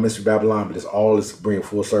talked about Mystery Babylon, but it's all is bringing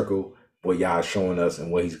full circle what Yah is showing us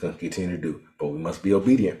and what he's going to continue to do. But we must be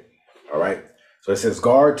obedient. All right. So it says,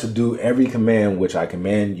 guard to do every command which I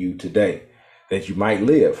command you today, that you might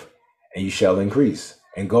live, and you shall increase,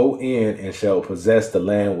 and go in and shall possess the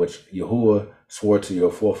land which Yahuwah swore to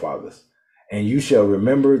your forefathers. And you shall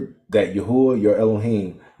remember that Yahuwah your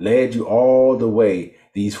Elohim led you all the way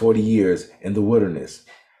these 40 years in the wilderness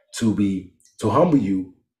to humble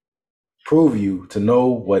you, prove you, to know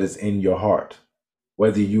what is in your heart,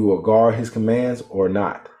 whether you will guard his commands or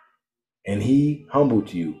not. And he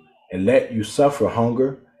humbled you and let you suffer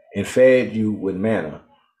hunger and fed you with manna,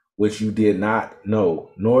 which you did not know,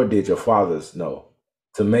 nor did your fathers know,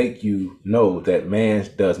 to make you know that man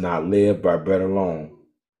does not live by bread alone,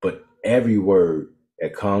 but every word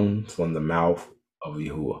that comes from the mouth of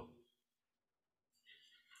Yahuwah.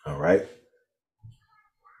 All right.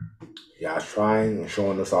 Yah's trying and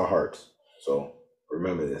showing us our hearts. So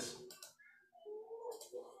remember this.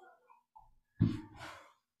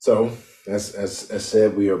 So as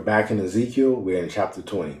said, we are back in Ezekiel. We're in chapter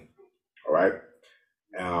 20. All right.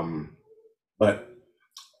 But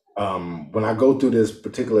when I go through this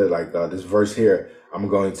particular, this verse here, I'm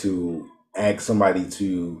going to ask somebody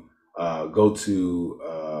to go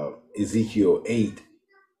to Ezekiel 8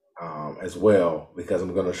 as well, because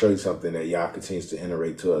I'm going to show you something that Yah continues to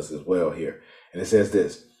iterate to us as well here. And it says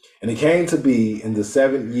this, and it came to be in the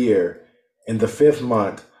 7th year, in the 5th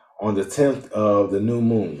month, on the 10th of the new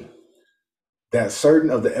moon, that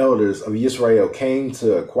certain of the elders of Israel came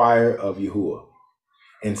to inquire of Yahuwah,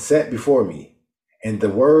 and sat before me. And the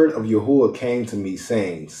word of Yahuwah came to me,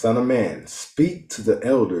 saying, Son of man, speak to the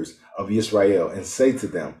elders of Israel, and say to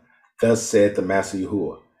them, Thus said the Master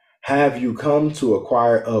Yahuwah, have you come to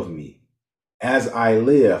inquire of me? As I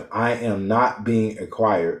live, I am not being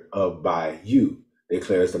inquired of by you,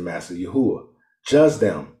 declares the Master Yahuwah. Judge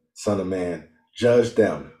them, son of man, judge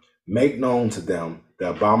them. Make known to them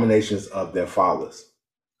the abominations of their fathers.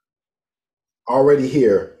 Already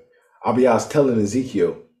here, Abiyah is telling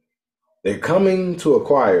Ezekiel, they're coming to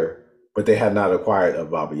acquire, but they have not acquired of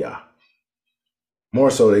Abiyah.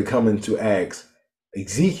 More so, they're coming to ask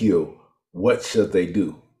Ezekiel, what should they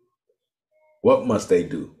do? What must they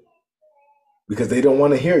do? Because they don't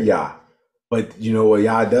want to hear Yah. But you know what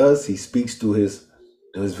Yah does? He speaks to his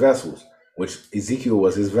vessels, which Ezekiel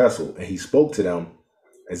was his vessel, and he spoke to them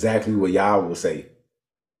exactly what Yah will say.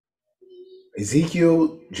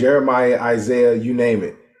 Ezekiel, Jeremiah, Isaiah, you name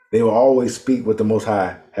it, they will always speak what the Most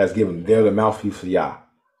High has given them. They're the mouthpiece for Yah.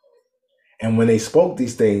 And when they spoke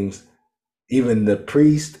these things, even the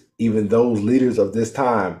priest, even those leaders of this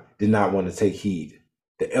time did not want to take heed.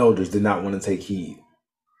 The elders did not want to take heed.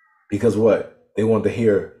 Because what? They want to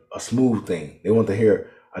hear a smooth thing. They want to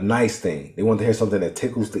hear a nice thing. They want to hear something that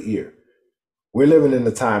tickles the ear. We're living in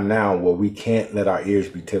a time now where we can't let our ears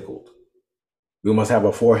be tickled. We must have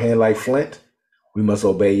a forehead like flint. We must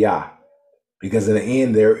obey Yah. Because in the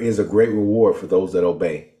end, there is a great reward for those that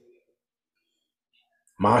obey.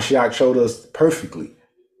 Mashiach showed us perfectly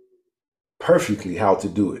how to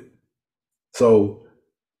do it. So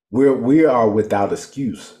we are without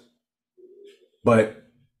excuse. But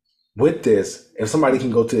with this, if somebody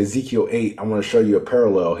can go to Ezekiel 8, I want to show you a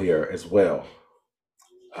parallel here as well.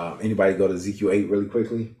 Anybody go to Ezekiel 8 really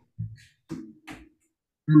quickly?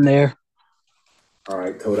 I'm there. All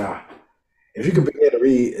right, Todah. If you can begin to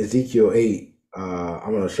read Ezekiel 8,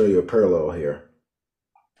 I'm going to show you a parallel here.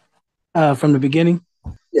 From the beginning?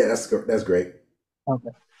 Yeah, that's great. Okay.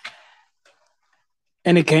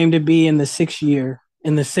 And it came to be in the 6th year,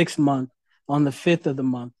 in the 6th month, on the 5th of the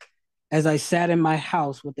month, as I sat in my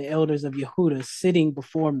house with the elders of Yehuda sitting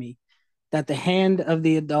before me, that the hand of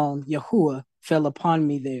the Adon Yahuwah fell upon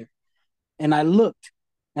me there. And I looked,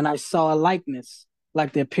 and I saw a likeness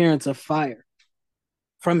like the appearance of fire.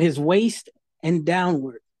 From his waist and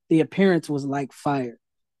downward, the appearance was like fire.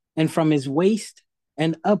 And from his waist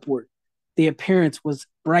and upward, the appearance was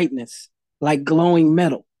brightness, like glowing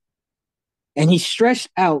metal. And he stretched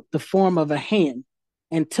out the form of a hand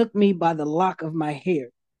and took me by the lock of my hair.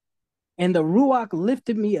 And the Ruach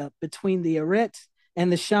lifted me up between the Eretz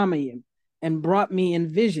and the Shamayim and brought me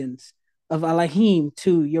in visions of Elohim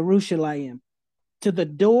to Jerusalem, to the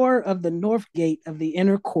door of the north gate of the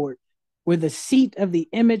inner court, where the seat of the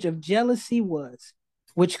image of jealousy was,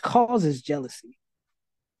 which causes jealousy.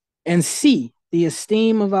 And see, the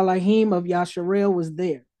esteem of Elohim of Yasharel was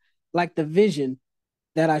there, like the vision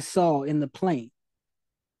that I saw in the plain.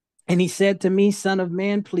 And he said to me, Son of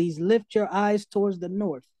man, please lift your eyes towards the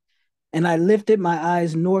north. And I lifted my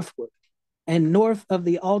eyes northward. And north of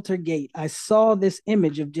the altar gate, I saw this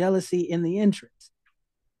image of jealousy in the entrance.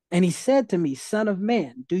 And he said to me, Son of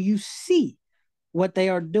man, do you see what they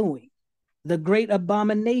are doing? The great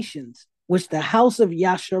abominations which the house of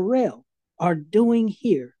Yasharel are doing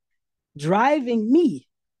here, driving me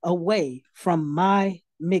away from my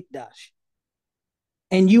Mikdash.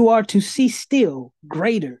 And you are to see still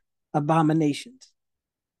greater abominations.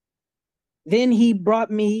 Then he brought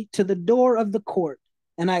me to the door of the court,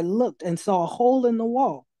 and I looked and saw a hole in the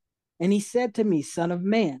wall. And he said to me, Son of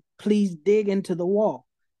man, please dig into the wall.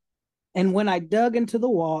 And when I dug into the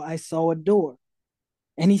wall, I saw a door.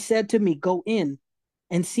 And he said to me, Go in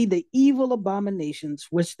and see the evil abominations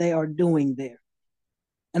which they are doing there.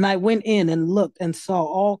 And I went in and looked and saw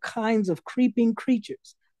all kinds of creeping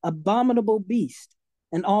creatures, abominable beasts,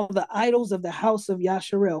 and all the idols of the house of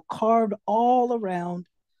Yasharel carved all around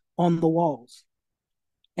on the walls.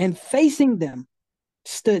 And facing them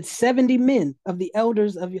stood 70 men of the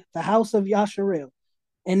elders of the house of Yasharel.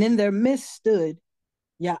 And in their midst stood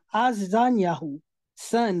Yaazanyahu,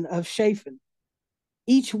 son of Shaphan.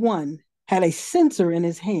 Each one had a censer in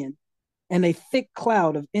his hand, and a thick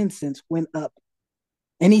cloud of incense went up.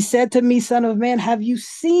 And he said to me, Son of man, have you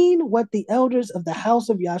seen what the elders of the house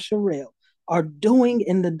of Yasharel are doing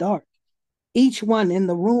in the dark, each one in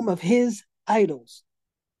the room of his idols?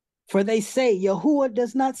 For they say, Yahuwah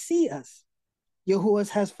does not see us. Yahuwah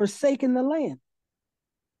has forsaken the land.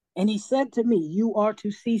 And he said to me, you are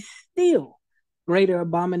to see still greater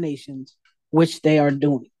abominations which they are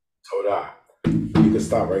doing. Todah. You can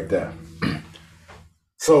stop right there.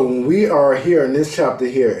 So when we are here in this chapter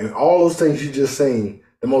here, and all those things you just saying,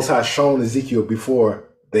 the Most High shown Ezekiel before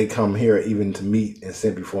they come here even to meet and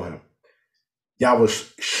sit before him. Yah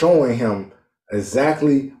was showing him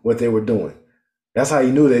exactly what they were doing. That's how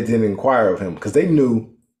he knew they didn't inquire of him, because they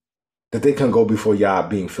knew that they couldn't go before Yah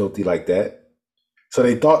being filthy like that. So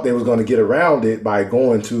they thought they was going to get around it by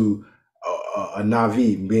going to a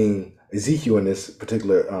Navi, being Ezekiel in this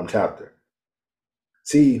particular chapter.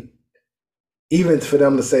 See, even for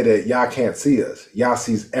them to say that Yah can't see us, Yah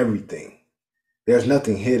sees everything. There's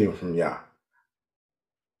nothing hidden from Yah.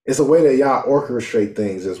 It's a way that Yah orchestrate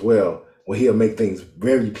things as well, where he'll make things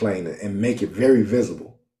very plain and make it very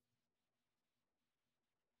visible.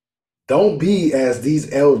 Don't be as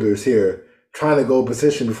these elders here trying to go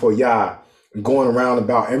position before Yah and going around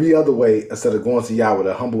about every other way instead of going to Yah with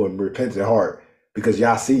a humble and repentant heart, because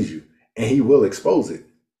Yah sees you and he will expose it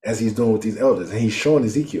as he's doing with these elders. And he's showing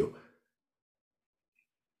Ezekiel.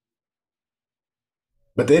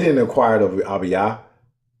 But they didn't inquire of Yah.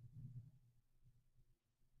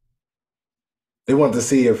 They wanted to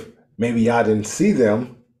see if maybe Yah didn't see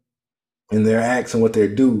them in their acts and what they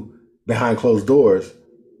do behind closed doors.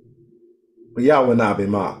 But Yah will not be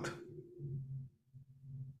mocked.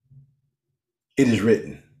 It is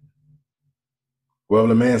written,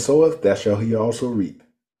 wherever a man soweth, that shall he also reap.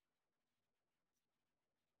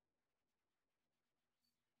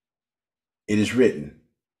 It is written.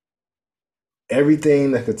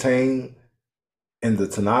 Everything that contained in the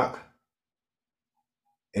Tanakh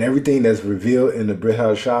and everything that's revealed in the Brit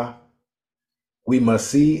Hadashah, we must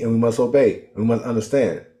see and we must obey. We must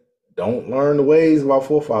understand. Don't learn the ways of our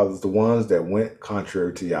forefathers, the ones that went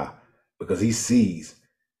contrary to Yah, because he sees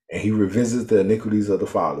and he revisits the iniquities of the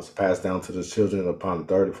fathers, passed down to the children upon the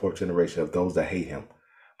third and fourth generation of those that hate him,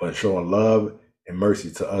 but showing love and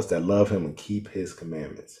mercy to us that love him and keep his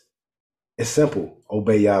commandments. It's simple.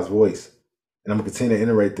 Obey Yah's voice. And I'm going to continue to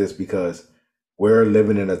iterate this because we're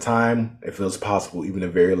living in a time it feels possible even the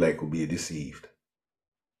very elect will be deceived.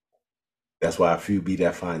 That's why few be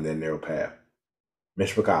that find that narrow path.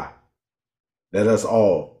 Mishpachah, let us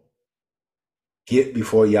all get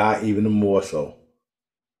before Yah even more so,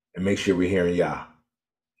 and make sure we're hearing Yah.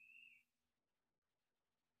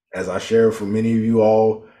 As I shared for many of you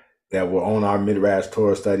all that were on our Midrash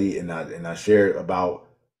Torah study, and I shared about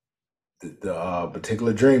the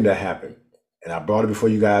particular dream that happened, and I brought it before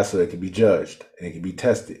you guys so it could be judged and it could be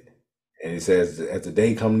tested. And it says, as the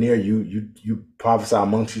day come near, you prophesy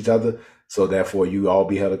amongst each other, so therefore you all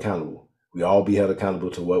be held accountable. We all be held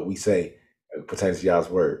accountable to what we say pertains to Yah's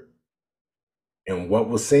word. And what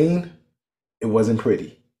was seen, it wasn't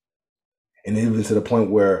pretty. And even to the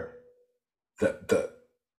point where the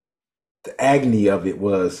agony of it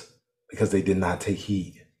was because they did not take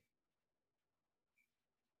heed.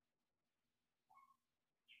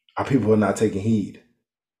 Our people are not taking heed.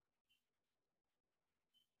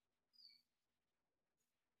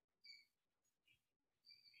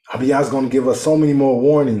 Abiyah's going to give us so many more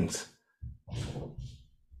warnings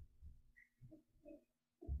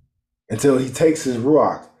until he takes his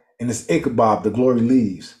Ruach and his Ichabod, the glory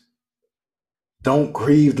leaves. Don't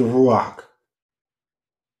grieve the Ruach.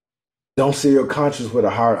 Don't seal your conscience with a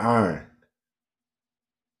hard iron.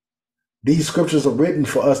 These scriptures are written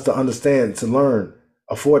for us to understand, to learn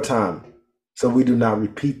aforetime, so we do not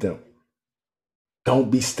repeat them.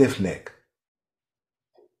 Don't be stiff-necked.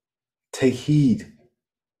 Take heed.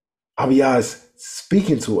 Abiyah is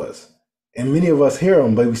speaking to us, and many of us hear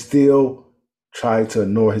him, but we still try to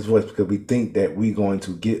ignore his voice because we think that we're going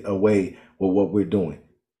to get away with what we're doing.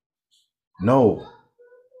 No.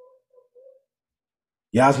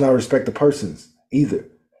 Yah's not respect the persons either.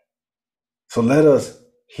 So let us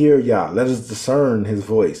hear Yah. Let us discern his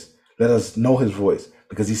voice. Let us know his voice,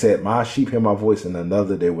 because he said, my sheep hear my voice and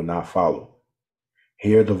another they will not follow.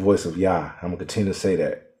 Hear the voice of Yah. I'm going to continue to say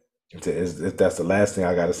that. If that's the last thing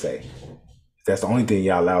I got to say, if that's the only thing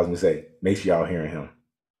Yah allows me to say, make sure y'all hearing him.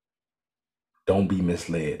 Don't be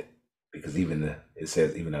misled, because it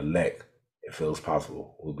says even elect, it feels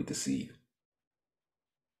possible, will be deceived.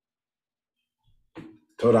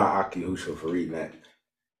 Toda Aki Husha for reading that.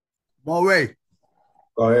 Moray.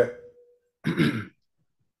 Go ahead.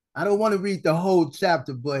 I don't want to read the whole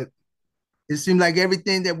chapter, but it seems like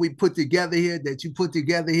everything that we put together here, that you put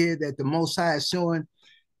together here, that the Most High is showing,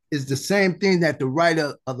 is the same thing that the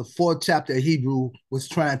writer of the 4th chapter of Hebrew was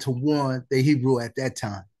trying to warn the Hebrew at that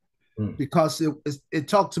time. Because it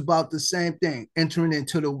talks about the same thing, entering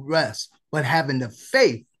into the rest, but having the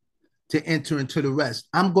faith to enter into the rest.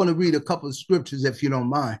 I'm going to read a couple of scriptures if you don't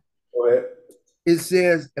mind. Go ahead. It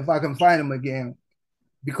says, if I can find them again,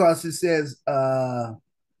 because it says,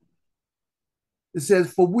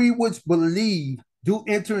 for we which believe do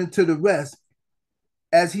enter into the rest,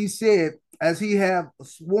 as he said, as he has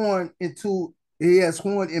sworn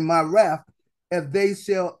in my wrath, if they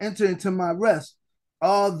shall enter into my rest,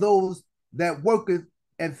 all those that worketh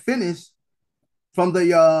and finish from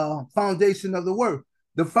the foundation of the work.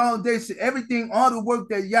 The foundation, everything, all the work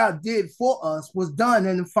that Yah did for us was done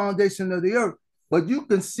in the foundation of the earth. But you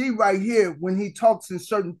can see right here when he talks in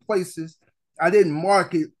certain places, I didn't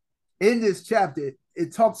mark it, in this chapter,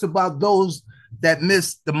 it talks about those that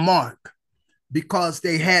missed the mark because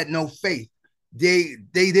they had no faith. They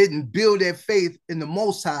didn't build their faith in the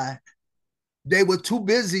Most High. They were too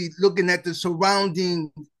busy looking at the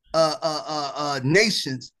surrounding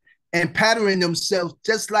nations and patterning themselves,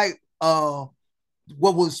 just like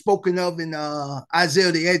what was spoken of in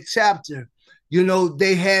Isaiah the 8th chapter. You know,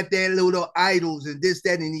 they had their little idols and this,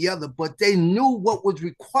 that, and the other, but they knew what was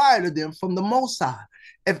required of them from the Most High.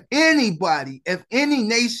 If anybody, if any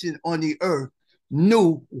nation on the earth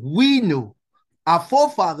knew, we knew, our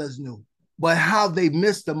forefathers knew, but how they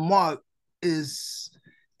missed the mark is,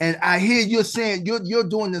 and I hear you're saying you're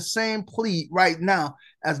doing the same plea right now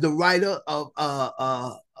as the writer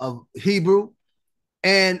of Hebrew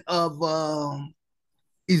and of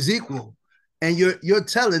Ezekiel, and you're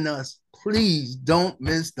telling us, please don't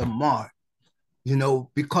miss the mark, you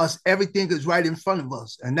know, because everything is right in front of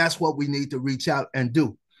us, and that's what we need to reach out and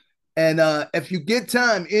do. And if you get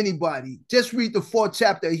time, anybody, just read the 4th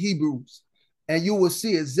chapter of Hebrews, and you will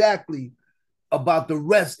see exactly about the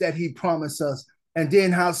rest that he promised us. And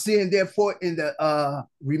then how seeing therefore in the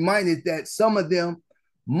reminded that some of them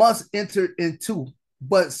must enter into,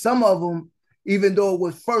 but some of them, even though it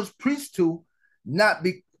was first preached to, not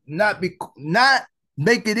make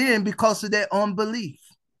it in because of their unbelief.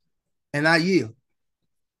 And I yield.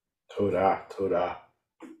 Toda.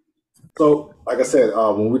 So, like I said,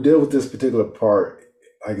 when we deal with this particular part,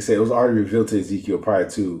 like I said, it was already revealed to Ezekiel prior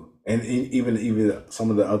to, and even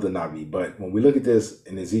some of the other Navi. But when we look at this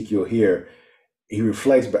in Ezekiel here, he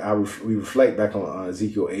reflects, but we reflect back on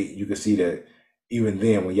Ezekiel 8. You can see that even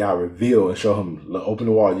then, when y'all reveal and show him, look, open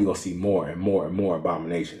the wall, you're gonna see more and more and more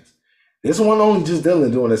abominations. This one only just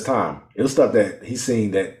dealing during this time. It was stuff that he's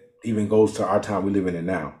seen that even goes to our time we live in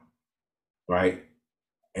now, right?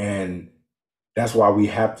 And that's why we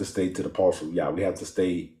have to stay to the pulse of Yah. We have to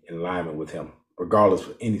stay in alignment with him, regardless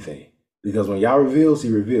of anything. Because when Yah reveals, he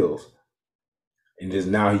reveals. And just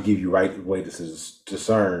now he gives you right way to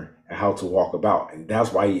discern and how to walk about. And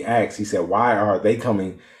that's why he asks, he said, why are they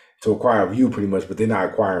coming to acquire of you pretty much, but they're not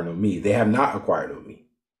acquiring of me? They have not acquired of me.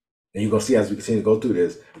 And you're going to see as we continue to go through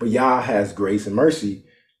this. But Yah has grace and mercy,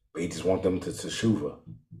 but he just wants them to teshuva,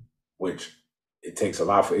 which it takes a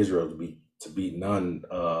lot for Israel to be none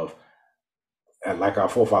of, like our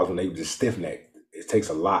forefathers when they were just stiff-necked. It takes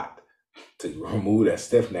a lot to remove that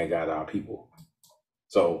stiff-neck out of our people.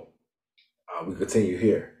 So we continue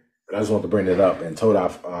here. But I just want to bring it up and told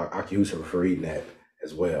Akihusha for reading that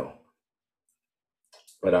as well.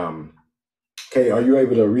 But Kay, are you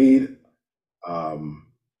able to read?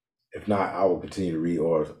 If not, I will continue to read.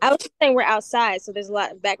 Or I was just saying we're outside, so there's a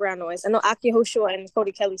lot of background noise. I know Aki Hoshua and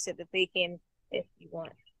Cody Kelly said that they can if you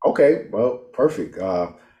want. Okay, well, perfect.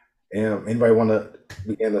 And anybody want to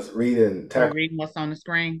begin to read and tackle? Reading what's on the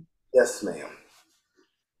screen? Yes, ma'am.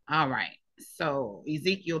 All right. So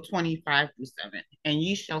Ezekiel 25-7. And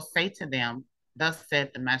ye shall say to them, thus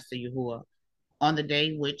said the Master Yahuwah, on the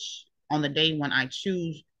day when I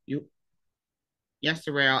choose you,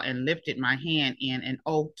 Yisrael, and lifted my hand in an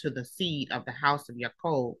oath to the seed of the house of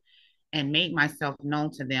Jacob, and made myself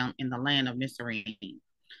known to them in the land of Mizraim.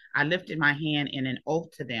 I lifted my hand in an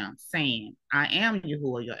oath to them, saying, I am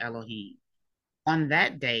Yahuwah your Elohim. On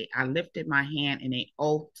that day I lifted my hand in an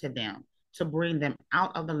oath to them, to bring them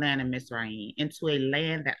out of the land of Mizraim, into a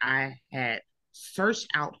land that I had searched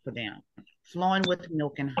out for them, flowing with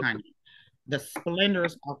milk and honey, the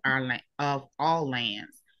splendors of of all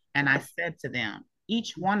lands. And I said to them,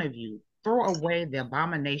 each one of you, throw away the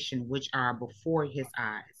abomination which are before his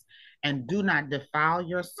eyes, and do not defile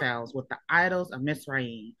yourselves with the idols of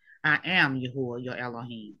Mizraim. I am Yahuwah your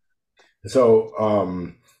Elohim.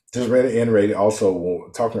 So just reiterated also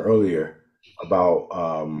talking earlier about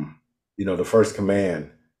the first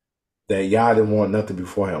command that Yah didn't want nothing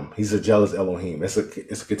before him. He's a jealous Elohim. It's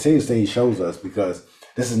a continuous thing he shows us, because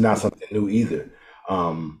this is not something new either.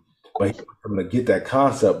 But I'm gonna get that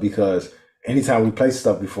concept, because anytime we place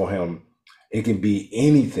stuff before him, it can be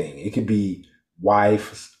anything. It could be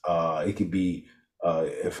wives. It could be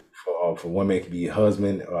for women, it could be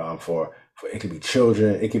husband. For it could be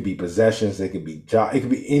children. It could be possessions. It could be job. It could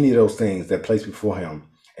be any of those things that place before him,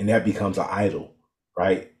 and that becomes an idol,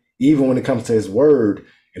 right? Even when it comes to his word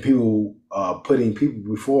and people putting people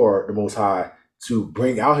before the Most High to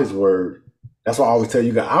bring out his word. That's why I always tell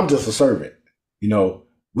you guys, I'm just a servant.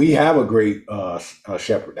 We have a great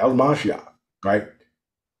shepherd. That was Mashiach, right?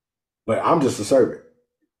 But I'm just a servant.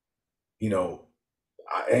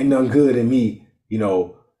 Ain't nothing good in me.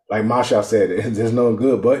 Like Mashiach said, there's nothing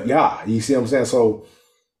good but Yah. You see what I'm saying? So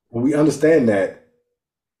when we understand that,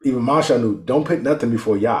 even Mashiach knew, don't put nothing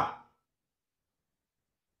before Yah.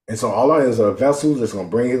 And so all I is a vessel that's going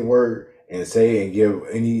to bring his word and say and give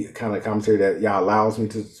any kind of commentary that Yah allows me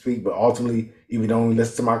to speak. But ultimately, if you don't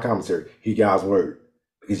listen to my commentary, he Yah's word.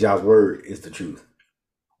 Because Yah's word is the truth.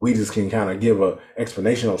 We just can kind of give an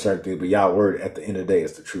explanation on certain things, but Yah's word at the end of the day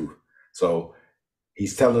is the truth. So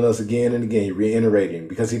he's telling us again and again, reiterating,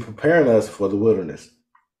 because he's preparing us for the wilderness,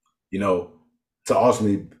 to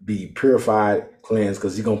ultimately be purified, cleansed,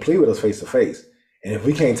 because he's going to plead with us face to face. And if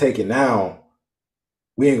we can't take it now,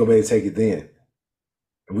 we ain't going to be able to take it then.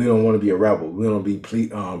 And we don't want to be a rebel. We don't want to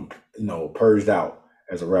be, purged out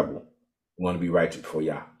as a rebel. We want to be righteous before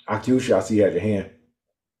Yah. Akiusha, I see you had your hand.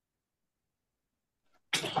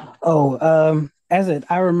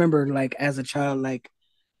 I remember, like, as a child, like,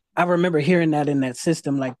 I remember hearing that in that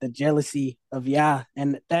system, like the jealousy of Yah,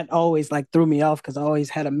 and that always like threw me off, because I always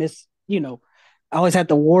had I always had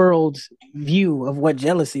the world's view of what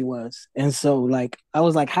jealousy was, and so like I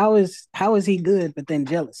was like, how is he good but then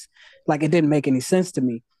jealous? Like, it didn't make any sense to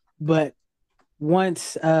me. But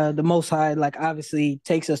once the Most High, like, obviously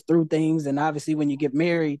takes us through things, and obviously when you get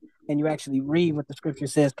married and you actually read what the scripture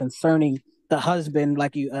says concerning the husband,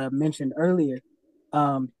 like you mentioned earlier,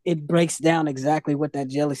 it breaks down exactly what that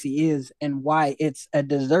jealousy is and why it's a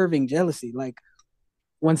deserving jealousy. Like,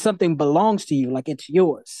 when something belongs to you, like, it's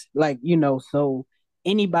yours, like, so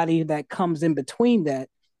anybody that comes in between that,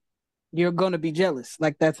 you're going to be jealous.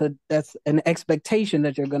 Like, that's an expectation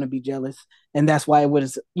that you're going to be jealous. And that's why it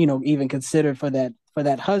was, even considered for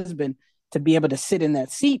that husband to be able to sit in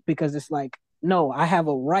that seat, because it's like, no, I have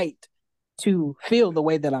a right to feel the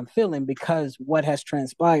way that I'm feeling because what has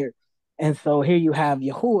transpired. And so here you have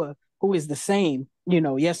Yahuwah, who is the same,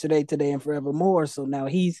 yesterday, today, and forevermore. So now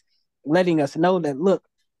he's letting us know that, look,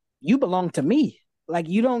 you belong to me. Like,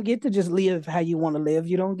 you don't get to just live how you want to live.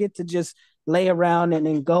 You don't get to just lay around and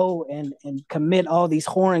then go and commit all these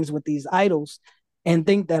whorings with these idols and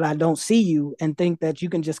think that I don't see you and think that you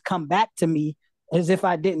can just come back to me as if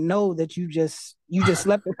I didn't know that you just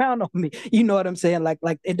slept around on me. You know what I'm saying? Like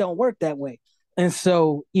it don't work that way. And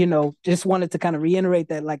so, just wanted to kind of reiterate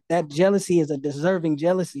that, like, that jealousy is a deserving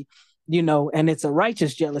jealousy, and it's a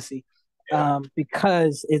righteous jealousy,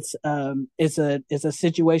 because it's a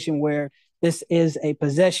situation where this is a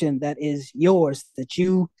possession that is yours, that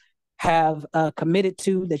you have committed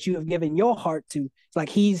to, that you have given your heart to. It's like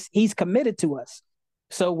he's committed to us.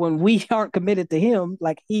 So when we aren't committed to him,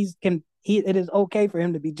 like it is okay for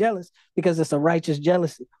him to be jealous because it's a righteous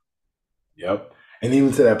jealousy. Yep. And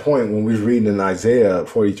even to that point, when we was reading in Isaiah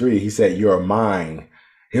 43, he said, "You're mine."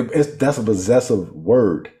 That's a possessive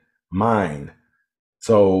word, mine.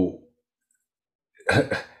 So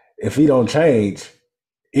if he don't change,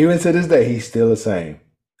 even to this day, he's still the same.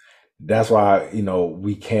 That's why,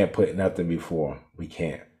 we can't put nothing before him. We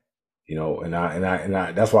can't, and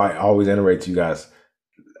I that's why I always iterate to you guys.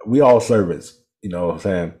 We all servants, what I'm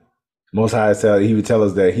saying? Most High he would tell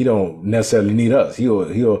us that he don't necessarily need us.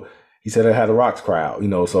 He said I had the rocks cry out,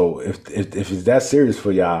 so if it's that serious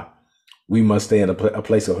for y'all, we must stay in a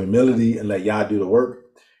place of humility and let y'all do the work.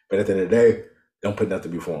 But at the end of the day, don't put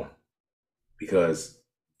nothing before him, because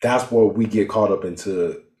that's where we get caught up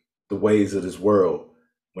into the ways of this world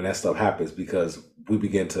when that stuff happens, because we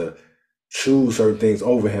begin to choose certain things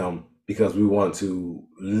over him because we want to,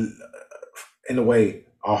 in a way,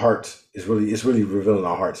 our hearts it's really revealing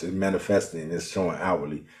our hearts. It's manifesting. It's showing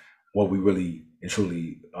outwardly what we really and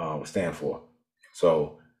truly stand for.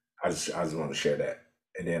 So I just want to share that.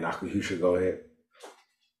 And then you should go ahead.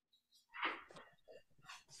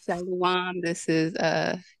 Shalom, this is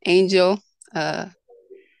Angel. I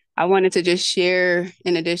wanted to just share,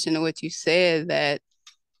 in addition to what you said, that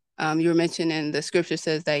you were mentioning the scripture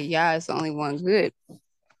says that Yah is the only one good,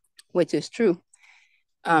 which is true.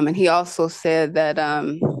 And he also said that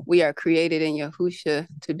we are created in Yahusha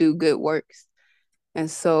to do good works. And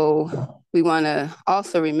so we want to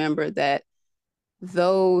also remember that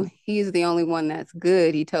though he's the only one that's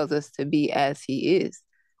good, he tells us to be as he is.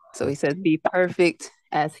 So he says, be perfect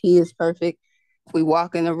as he is perfect. If we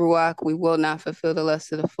walk in the Ruach, we will not fulfill the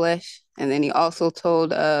lust of the flesh. And then he also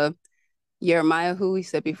told Jeremiah, he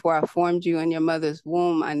said, before I formed you in your mother's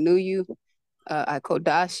womb, I knew you. I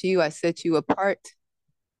kodash you, I set you apart,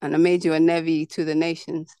 and I made you a Navi to the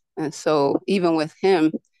nations. And so even with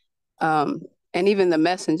him, and even the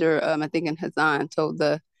messenger, I think in Hazan, told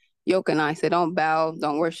the Yochanan, said, don't bow,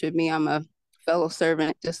 don't worship me. I'm a fellow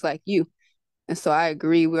servant just like you. And so I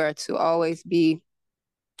agree, we are to always be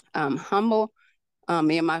humble.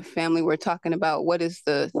 Me and my family were talking about what is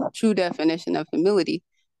the true definition of humility.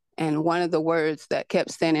 And one of the words that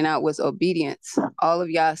kept standing out was obedience. All of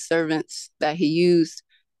Yah's servants that he used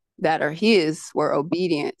that are his were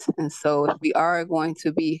obedient. And so if we are going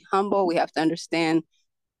to be humble, we have to understand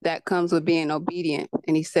that comes with being obedient.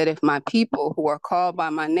 And he said, if my people who are called by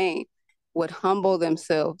my name would humble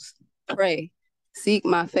themselves, pray, seek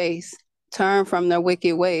my face, turn from their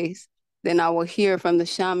wicked ways, then I will hear from the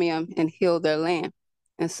Shamiam and heal their land.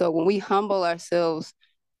 And so when we humble ourselves,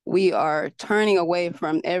 we are turning away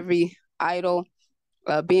from every idol,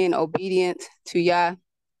 being obedient to Yah,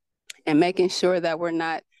 and making sure that we're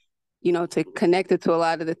not, to connect it to a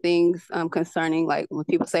lot of the things concerning, like when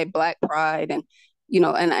people say Black pride and,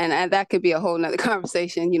 and that could be a whole nother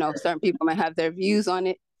conversation. Certain people might have their views on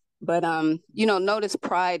it, but, notice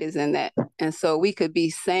pride is in that. And so we could be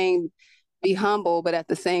saying, be humble, but at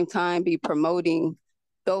the same time be promoting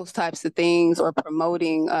those types of things, or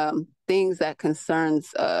promoting things that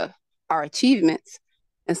concerns our achievements.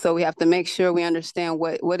 And so we have to make sure we understand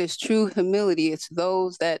what is true humility. It's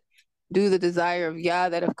those that do the desire of Yah,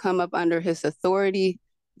 that have come up under his authority,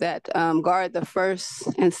 that guard the first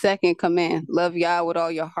and second command. Love Yah with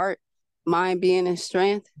all your heart, mind, being, and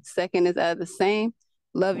strength. Second is the same.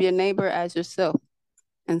 Love your neighbor as yourself.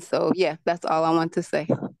 And so, yeah, that's all I want to say.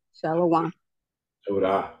 Shalom.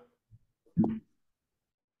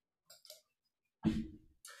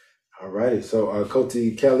 All righty. So,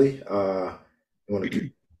 Koti Kelly, you want to?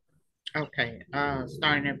 Okay.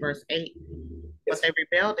 Starting at verse 8. But they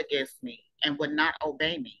rebelled against me and would not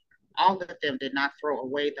obey me. All of them did not throw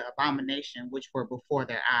away the abomination which were before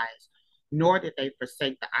their eyes, nor did they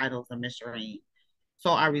forsake the idols of Mizraim. So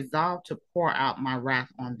I resolved to pour out my wrath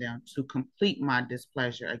on them to complete my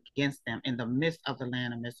displeasure against them in the midst of the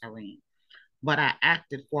land of Mizraim. But I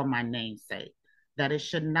acted for my name's sake, that it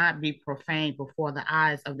should not be profaned before the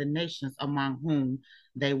eyes of the nations among whom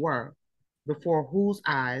they were, before whose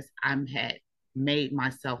eyes I had made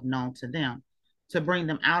myself known to them, to bring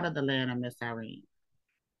them out of the land of Mizraim.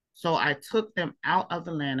 So I took them out of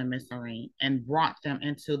the land of Mizraim and brought them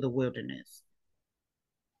into the wilderness.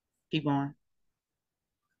 Keep going.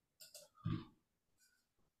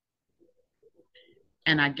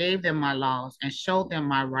 And I gave them my laws and showed them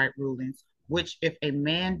my right rulings, which if a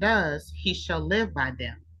man does, he shall live by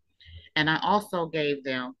them. And I also gave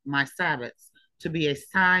them my Sabbaths to be a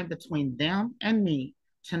sign between them and me,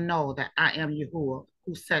 to know that I am Yahuwah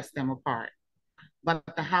who sets them apart. But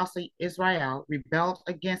the house of Israel rebelled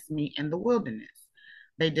against me in the wilderness.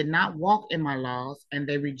 They did not walk in my laws, and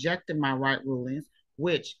they rejected my right rulings,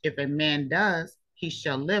 which if a man does, he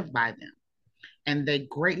shall live by them. And they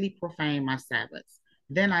greatly profaned my Sabbaths.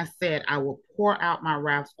 Then I said, I will pour out my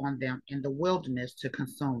wrath on them in the wilderness to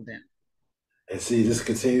consume them. And see, this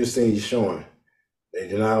continuous thing he's showing. They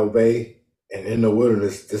did not obey, and in the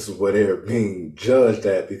wilderness, this is where they're being judged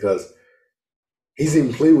at, because he's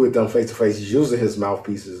even pleaded with them face to face. He's using his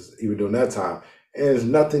mouthpieces even during that time, and it's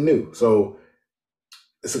nothing new. So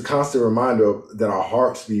it's a constant reminder that our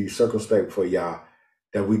hearts be circumspect before Yah,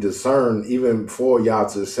 that we discern even for Yah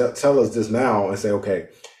to tell us this now and say, okay,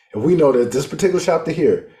 if we know that this particular chapter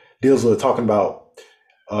here deals with talking about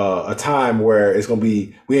a time where it's going to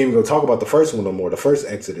be, we ain't even going to talk about the first one no more, the first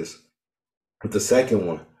Exodus, but the second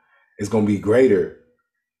one is going to be greater.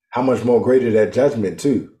 How much more greater that judgment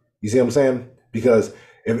too? You see what I'm saying? Because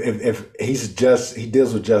if he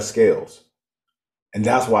deals with just scales, and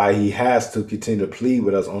that's why he has to continue to plead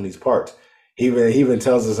with us on these parts. He even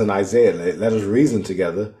tells us in Isaiah, let us reason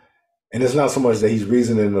together. And it's not so much that he's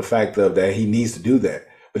reasoning in the fact of that he needs to do that,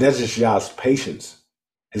 but that's just Yah's patience,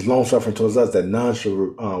 his long suffering towards us, that none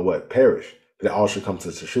shall perish, but that all should come to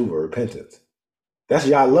teshuva, repentance. That's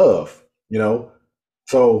Yah love, you know.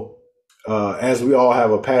 So as we all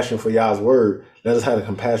have a passion for Yah's word, let us have the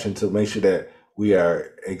compassion to make sure that we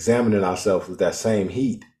are examining ourselves with that same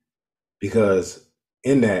heat, because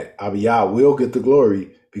in that, Yah will get the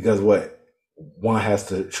glory, because what? One has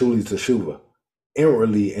to truly teshuva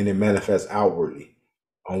inwardly, and it manifests outwardly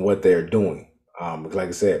on what they're doing. Like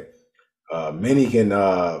I said, many can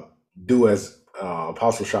do as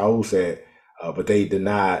Apostle Shaul said, but they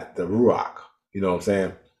denied the Ruach. You know what I'm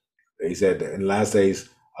saying? He said that in the last days,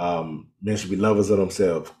 men should be lovers of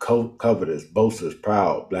themselves, covetous, boasters,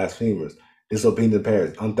 proud, blasphemers, disobedient to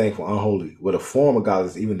parents, unthankful, unholy, with a form of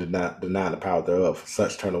godliness, even denying the power thereof.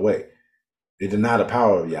 Such turn away. They deny the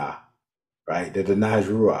power of Yah, right? They deny his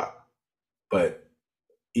Ruach. But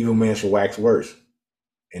evil man shall wax worse,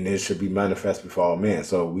 and it should be manifest before all men.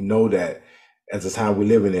 So we know that at the time we're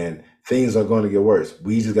living in, things are going to get worse.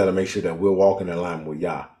 We just got to make sure that we're walking in alignment with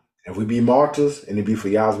Yah. If we be martyrs and it be for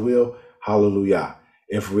Yah's will, hallelujah.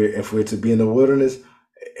 If we're to be in the wilderness,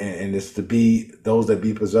 and it's to be those that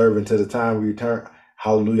be preserved until the time we return,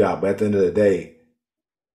 hallelujah. But at the end of the day,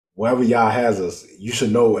 wherever Yah has us, you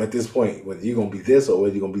should know at this point whether you're going to be this or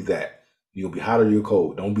whether you're going to be that. You're going to be hot or you're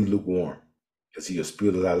cold. Don't be lukewarm, because he'll spew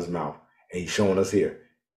it out of his mouth. And he's showing us here,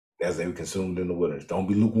 as they were consumed in the wilderness. Don't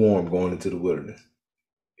be lukewarm going into the wilderness.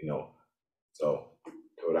 You know, so,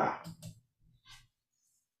 Torah.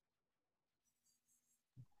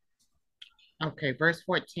 Okay, verse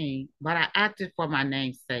 14. But I acted for my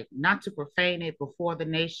name's sake, not to profane it before the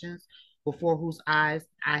nations, before whose eyes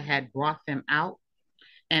I had brought them out.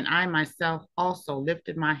 And I myself also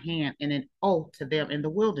lifted my hand in an oath to them in the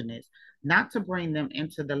wilderness, not to bring them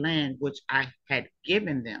into the land which I had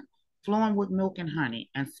given them, flowing with milk and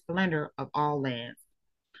honey, and splendor of all lands,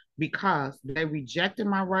 because they rejected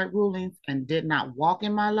my right rulings and did not walk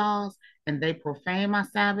in my laws, and they profaned my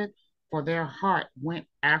Sabbath, for their heart went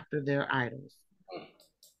after their idols.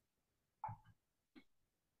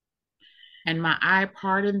 And my eye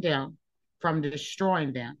pardoned them from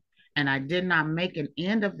destroying them, and I did not make an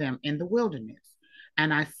end of them in the wilderness.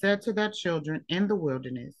 And I said to their children in the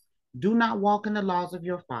wilderness, do not walk in the laws of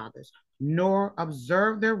your fathers, nor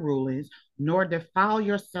observe their rulings, nor defile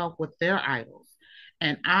yourself with their idols.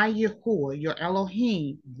 And I, Yahuwah, your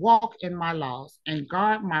Elohim, walk in my laws and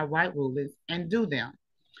guard my right rulings and do them,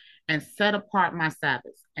 and set apart my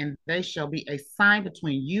Sabbaths, and they shall be a sign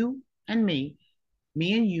between you and me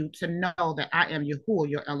and you, to know that I am Yahuwah,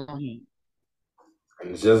 your Elohim.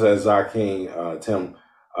 And just as our King Tim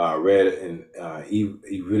read in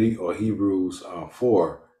Hebrews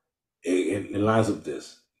 4, it lines up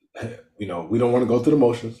this. You know, we don't want to go through the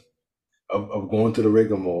motions. of going through the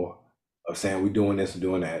rigmarole of saying we're doing this and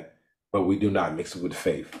doing that, but we do not mix it with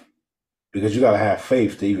faith. Because you got to have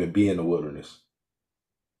faith to even be in the wilderness.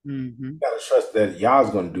 You got to trust that Yah's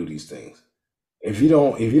going to do these things. If you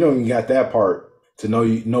don't even got that part to know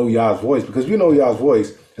Yah's voice, because you know Yah's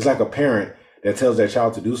voice, it's like a parent that tells their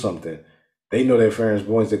child to do something. They know their parents'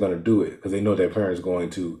 voice, they're going to do it because they know their parents going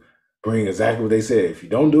to bring exactly what they said. If you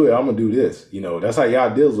don't do it, I'm going to do this. You know, that's how Yah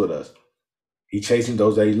deals with us. He chasing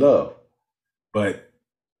those that he loves. But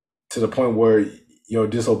to the point where your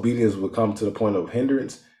disobedience will come to the point of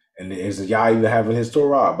hindrance, and is Yah even having his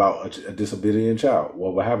Torah about a disobedient child?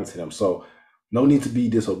 What will happen to them? So no need to be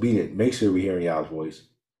disobedient. Make sure we're hearing Yah's voice.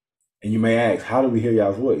 And you may ask, how do we hear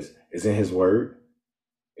Yah's voice? It's in his word.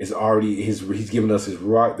 It's already he's given us his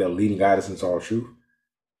Ruach that leading guide us into all truth.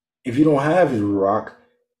 If you don't have his Ruach,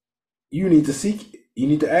 you need to seek it. You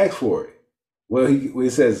need to ask for it. Well, he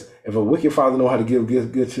says, if a wicked father know how to give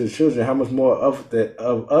good to his children, how much more of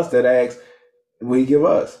us that ask will he give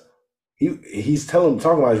us? He's talking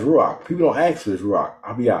about his Ruach. People don't ask for his Ruach.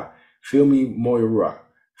 I'll be out. Fill me more of your Ruach.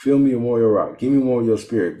 Fill me more of your Ruach. Give me more of your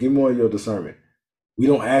spirit. Give me more of your discernment. We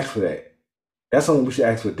don't ask for that. That's something we should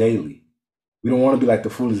ask for daily. We don't want to be like the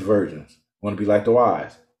foolish virgins. We want to be like the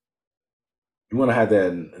wise. You want to have the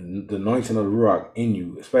anointing of the Ruach in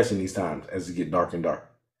you, especially in these times as it get dark and dark.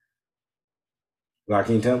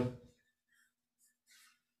 Can you tell me?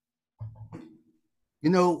 You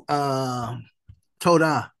know,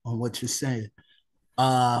 Todah, on what you're saying.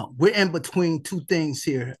 We're in between two things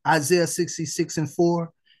here. Isaiah 66:4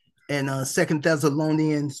 and 2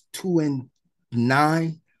 Thessalonians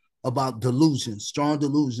 2:9 about delusions, strong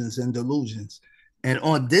delusions and delusions. And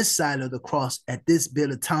on this side of the cross, at this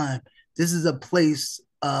bit of time, this is a place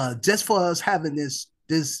just for us having this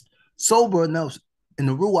sober enough in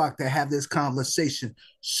the Ruach to have this conversation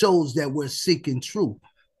shows that we're seeking truth,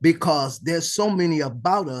 because there's so many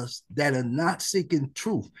about us that are not seeking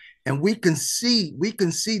truth. And we can see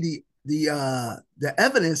the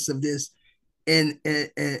evidence of this in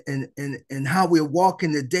how we're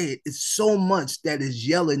walking today. It's so much that is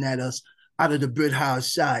yelling at us out of the Brit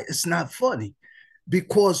Hashai. It's not funny,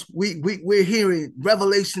 because we're hearing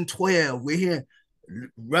Revelation 12, we're hearing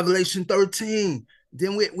Revelation 13,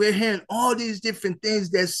 then we're hearing all these different things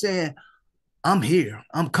that's saying, I'm here,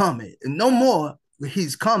 I'm coming. And no more,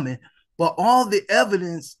 he's coming. But all the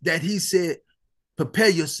evidence that he said, prepare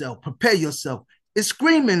yourself, it's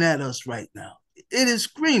screaming at us right now. It is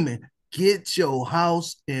screaming, get your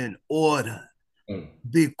house in order,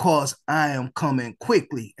 because I am coming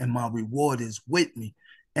quickly and my reward is with me.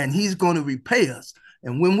 And he's going to repay us.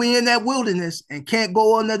 And when we're in that wilderness and can't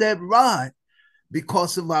go under that rod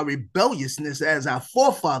because of our rebelliousness as our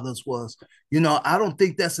forefathers was, I don't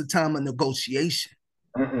think that's a time of negotiation.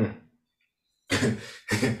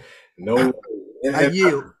 No. I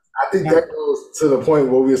yield. I think that goes to the point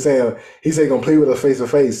where we were saying, he said gonna play with us face to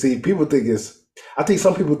face. See, I think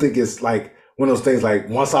some people think it's like one of those things like,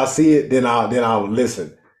 once I see it, then I'll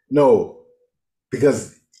listen. No,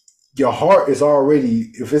 because your heart is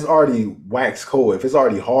already, if it's already waxed cold, if it's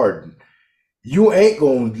already hardened, you ain't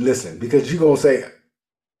gonna listen, because you're gonna say,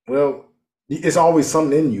 well, it's always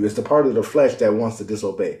something in you. It's the part of the flesh that wants to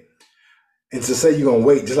disobey. And to say you're gonna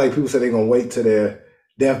wait, just like people say they're gonna wait to their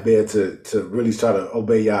deathbed to really try to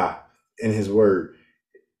obey Yah in his word.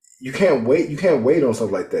 You can't wait on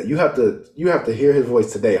stuff like that. You have to hear his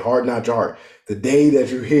voice today. Harden not your heart. The day that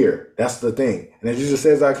you hear, that's the thing. And as you just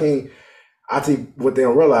said, I think what they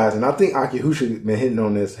don't realize, and I think Aki Husha been hitting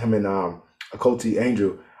on this, him and Akoti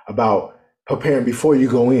Angel, about preparing before you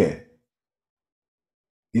go in.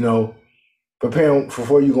 Preparing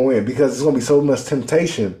before you go in, because there's gonna be so much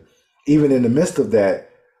temptation, even in the midst of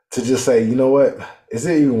that, to just say, you know what, is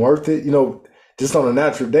it even worth it? Just on a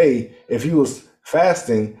natural day, if you was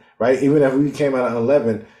fasting, right? Even if we came out at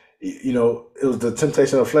 11, it was the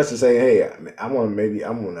temptation of flesh to say, hey, I'm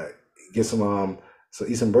gonna get some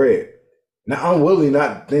eat some bread. Now I'm willing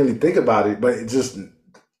not really think about it, but it just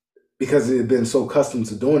because it had been so accustomed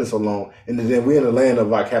to doing it so long, and then we're in the land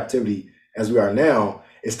of our captivity as we are now.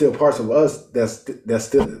 It's still parts of us that's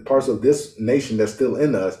still parts of this nation that's still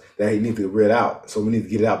in us that he needs to rid out. So we need to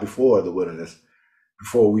get it out before the wilderness,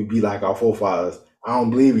 before we be like our forefathers. I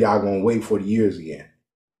don't believe y'all gonna wait 40 years again.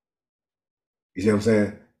 You see what I'm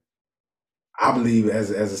saying? I believe,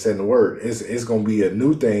 as I said in the word, it's gonna be a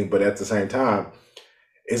new thing, but at the same time,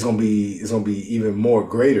 it's gonna be even more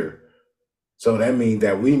greater. So that means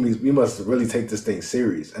that we must really take this thing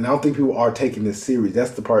serious. And I don't think people are taking this serious.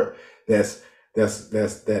 That's the part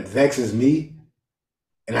that vexes me,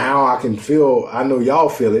 and how I can feel. I know y'all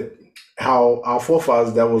feel it. How our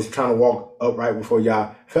forefathers that was trying to walk upright before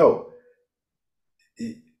y'all felt.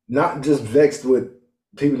 not just vexed with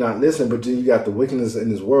people not listening, but then you got the wickedness in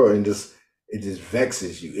this world, and it just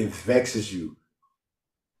vexes you. It vexes you.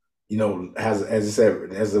 You know, as you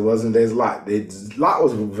said, as it was in days Lot. Lot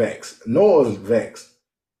was vexed. Noah was vexed.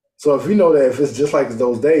 So if you know that if it's just like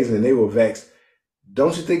those days and they were vexed,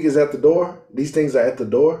 don't you think it's at the door? These things are at the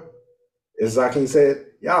door. As Zakim said,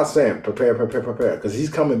 y'all saying, prepare, because he's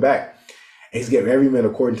coming back. And he's giving every man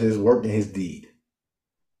according to his work and his deed.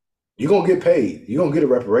 You're going to get paid. You're going to get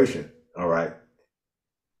a reparation, all right?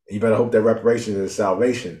 You better hope that reparation is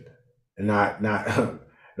salvation and not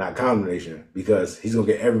not condemnation, because he's going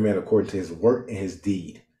to get every man according to his work and his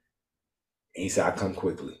deed. And he said, I come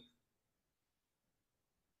quickly.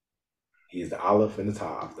 He is the Aleph and the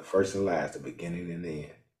Tav, the first and last, the beginning and the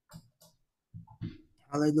end.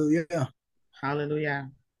 Hallelujah. Hallelujah.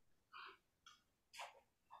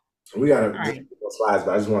 We got to slides,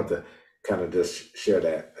 but I just want to kind of just share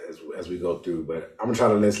that as we go through. But I'm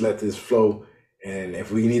trying to let this flow. And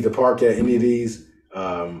if we need to park at any of these,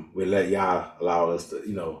 we'll let y'all allow us to,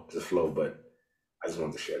 just flow. But I just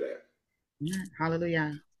wanted to share that.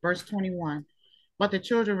 Hallelujah. Verse 21. But the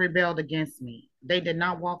children rebelled against me. They did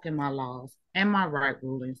not walk in my laws and my right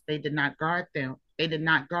rulings. They did not guard them. They did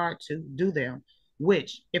not guard to do them,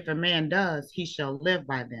 which if a man does, he shall live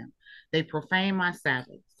by them. They profane my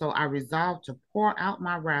Sabbath. So I resolved to pour out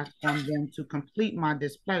my wrath on them to complete my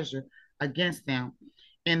displeasure against them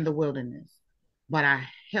in the wilderness. But I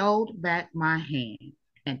held back my hand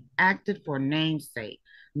and acted for name's sake,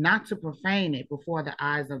 not to profane it before the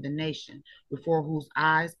eyes of the nation, before whose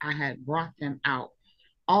eyes I had brought them out.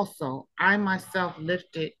 Also, I myself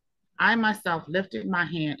lifted my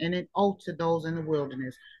hand in an oath to those in the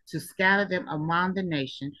wilderness to scatter them among the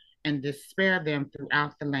nation and despair them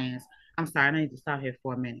throughout the lands. I'm sorry, I need to stop here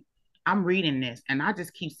for a minute. I'm reading this and I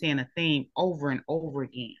just keep seeing a theme over and over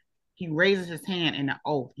again. He raises his hand in an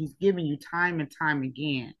oath. He's giving you time and time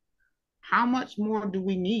again. How much more do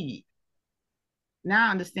we need? Now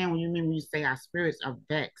I understand what you mean when you say our spirits are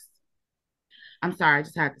vexed. I'm sorry, I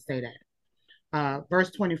just had to say that.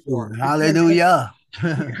 Verse 24. Hallelujah.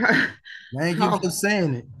 Thank you for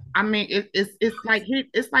saying it. I mean, it's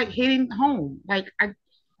like hitting home.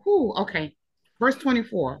 Okay. Verse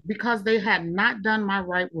 24, because they had not done my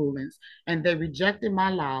right rulings, and they rejected my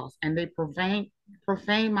laws, and they profaned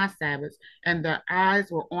my Sabbaths, and their eyes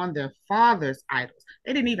were on their fathers' idols.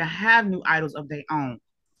 They didn't even have new idols of their own.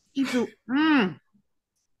 That's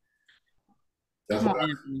why I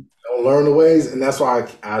don't learn the ways, and that's why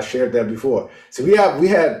I shared that before. So we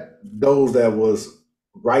had those that was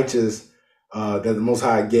righteous, that the Most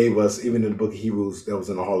High gave us, even in the book of Hebrews, that was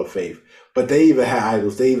in the Hall of Faith. But they even had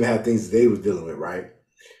idols. They even had things that they was dealing with, right?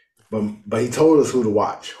 But he told us who to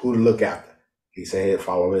watch, who to look after. He said, hey,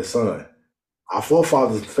 follow his son. Our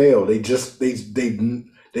forefathers failed. They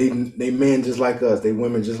men just like us. They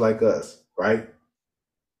women just like us, right?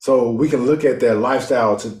 So we can look at their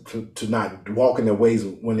lifestyle to not walk in their ways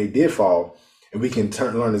when they did fall, and we can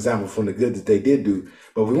learn example from the good that they did do.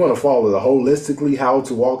 But we want to follow the holistically how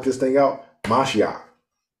to walk this thing out. Mashiach.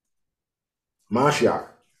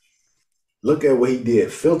 Look at what he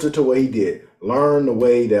did. Filter to what he did. Learn the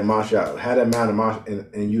way that Mashiach had, that mind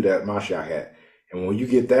in you that Mashiach had. And when you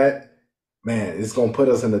get that, man, it's going to put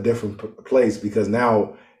us in a different place, because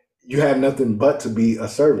now you have nothing but to be a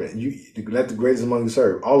servant. You let the greatest among you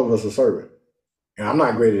serve. All of us are servant. And I'm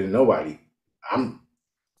not greater than nobody.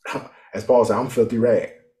 As Paul said, I'm filthy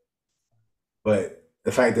rag. But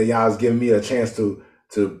the fact that y'all is giving me a chance to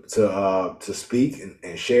speak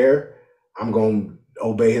and share, I'm going to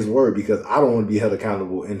obey his word, because I don't want to be held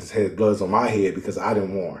accountable and his blood's on my head because I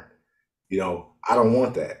didn't warn. I don't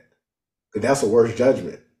want that, because that's a worse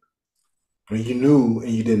judgment. When you knew and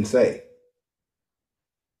you didn't say.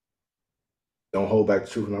 Don't hold back the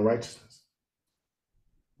truth and unrighteousness.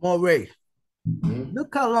 Moray,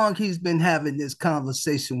 look how long he's been having this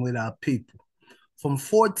conversation with our people. From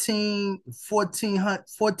 14th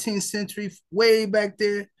century, way back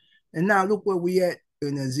there. And now look where we at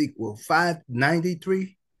in Ezekiel,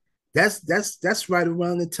 593. That's right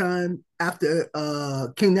around the time after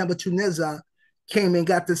King Nebuchadnezzar came and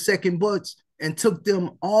got the second books and took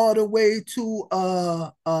them all the way to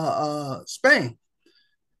Spain.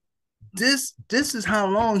 This is how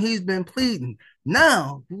long he's been pleading.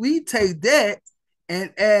 Now we take that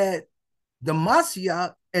and add the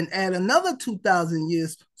Mashiach and add another 2,000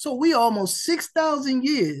 years. So we almost 6,000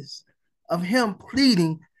 years of him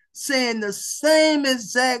pleading, saying the same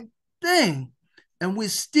exact thing. And we're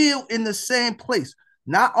still in the same place.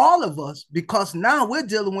 Not all of us, because now we're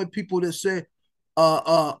dealing with people that say,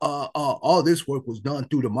 all this work was done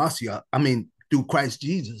through the Mashiach. I mean, through Christ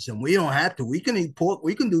Jesus. And we don't have to. We can eat pork.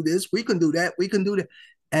 We can do this. We can do that. We can do that.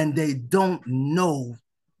 And they don't know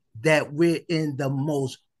that we're in the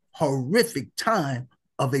most horrific time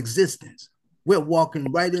of existence. We're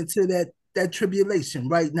walking right into that tribulation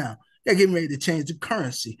right now. They're getting ready to change the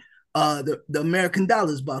currency. The American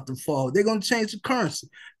dollar is about to fall. They're going to change the currency.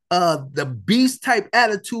 The beast type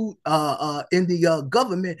attitude in the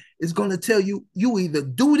government is going to tell you either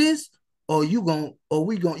do this or you gonna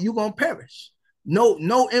perish.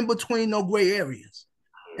 No in between, no gray areas.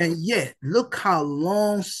 And yet, look how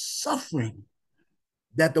long suffering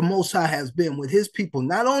that the Most High has been with his people.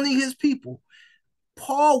 Not only his people,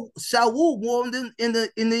 Saul warned in the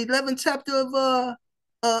 11th chapter of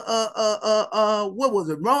what was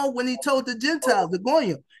it, Rome, when he told the Gentiles, the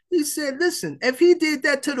Goyim, he said, listen, if he did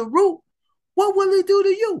that to the root, what will he do to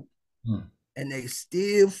you? And they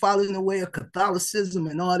still following the way of Catholicism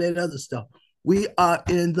and all that other stuff. We are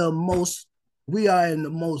in the most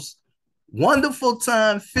wonderful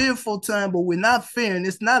time, fearful time, but we're not fearing.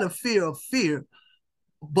 It's not a fear of fear,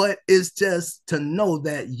 but it's just to know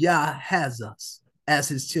that Yah has us as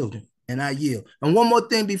his children. And I yield. And one more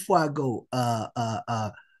thing before I go,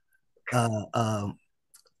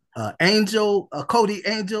 Angel, Cody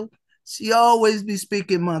Angel, she always be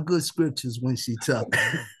speaking my good scriptures when she talk.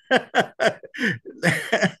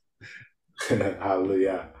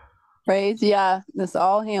 Hallelujah. Praise Yah. That's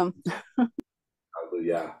all him.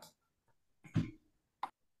 Hallelujah.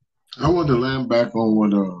 I want to land back on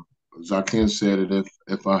what Zakin said, that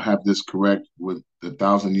if I have this correct, with the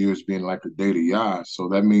 1,000 years being like a day to Yah, so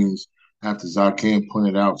that means after Zakin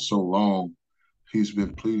pointed out so long, he's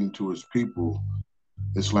been pleading to his people.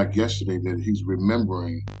 It's like yesterday that he's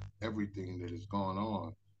remembering everything that has gone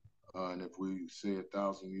on. And if we say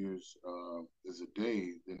 1,000 years is a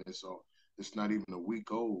day, then it's not even a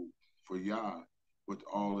week old for Yah with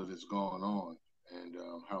all that has gone on and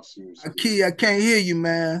how serious it is. I can't hear you,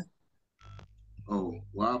 man. Oh,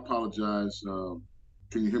 well, I apologize.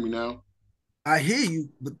 Can you hear me now? I hear you,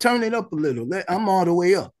 but turn it up a little. I'm all the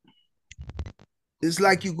way up. It's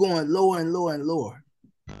like you're going lower and lower and lower.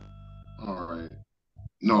 All right.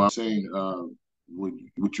 No, I'm saying when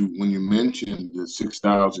you mentioned the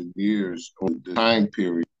 6,000 years or the time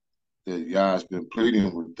period that Yah has been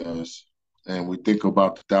pleading with us, and we think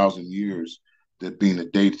about the 1,000 years that being a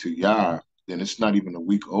day to Yah, then it's not even a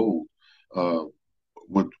week old.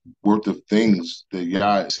 What worth of things that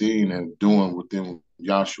Yah is seeing and doing within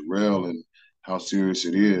Yasharel, and how serious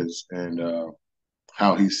it is, and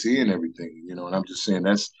how he's seeing everything, and I'm just saying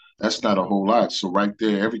that's not a whole lot. So right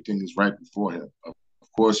there, everything is right before him. Of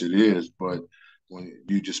course it is, but when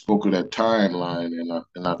you just spoke of that timeline, and I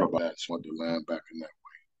thought about that, I just wanted to land back in that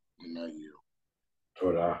way. And I yield.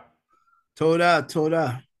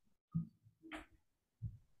 Torah.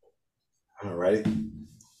 All right.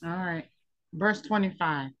 All right. Verse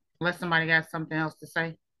 25. Unless somebody got something else to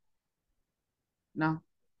say. No?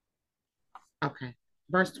 Okay.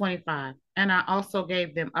 Verse 25. And I also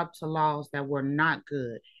gave them up to laws that were not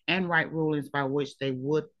good, and right rulings by which they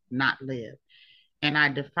would not live. And I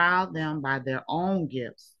defiled them by their own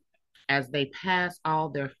gifts, as they passed all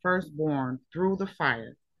their firstborn through the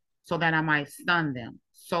fire, so that I might stun them,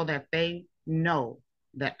 so that they know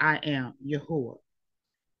that I am Yahuwah.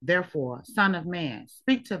 Therefore, Son of Man,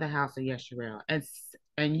 speak to the house of Yeshurun,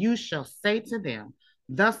 and you shall say to them,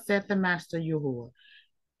 thus saith the Master Yahuwah,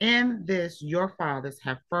 in this your fathers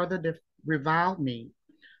have further reviled me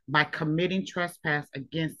by committing trespass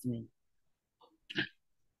against me.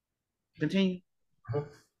 Continue.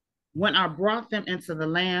 When I brought them into the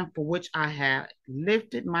land for which I had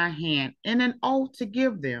lifted my hand in an oath to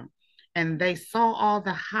give them, and they saw all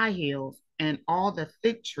the high hills and all the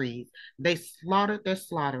thick trees, they slaughtered their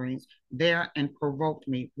slaughterings there and provoked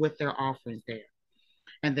me with their offerings there.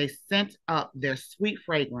 And they sent up their sweet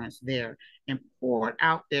fragrance there and poured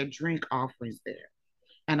out their drink offerings there.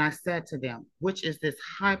 And I said to them, which is this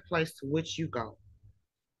high place to which you go?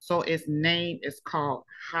 So its name is called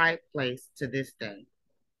High Place to this day.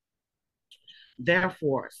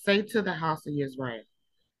 Therefore, say to the house of Israel,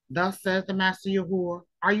 thus says the Master Yahuwah,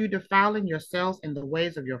 are you defiling yourselves in the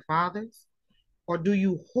ways of your fathers? Or do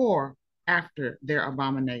you whore after their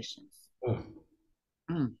abominations?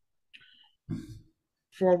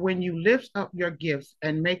 For when you lift up your gifts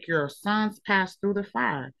and make your sons pass through the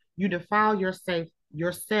fire, you defile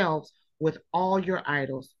yourselves with all your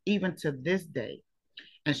idols, even to this day.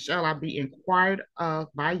 And shall I be inquired of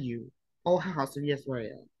by you, O house of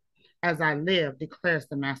Israel? As I live, declares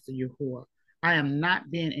the Master Yahuwah, I am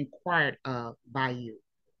not being inquired of by you.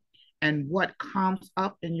 And what comes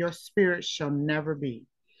up in your spirit shall never be,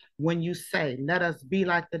 when you say, let us be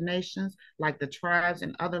like the nations, like the tribes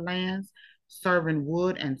in other lands, serving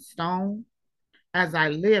wood and stone? As I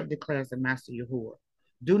live, declares the Master Yahuwah,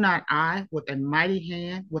 do not I, with a mighty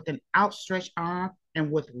hand, with an outstretched arm,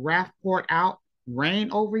 and with wrath poured out,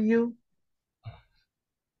 reign over you?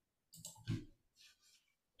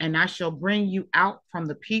 And I shall bring you out from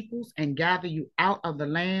the peoples and gather you out of the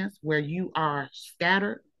lands where you are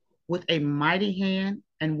scattered with a mighty hand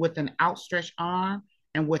and with an outstretched arm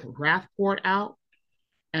and with wrath poured out.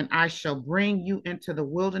 And I shall bring you into the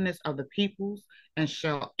wilderness of the peoples and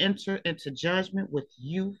shall enter into judgment with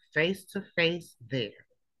you face to face there.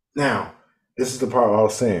 Now, this is the part I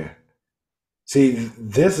was saying. See,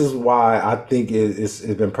 this is why I think it's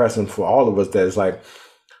been pressing for all of us that it's like,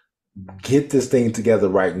 get this thing together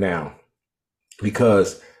right now.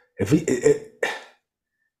 Because if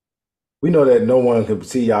we know that no one can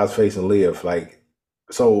see y'all's face and live. Like,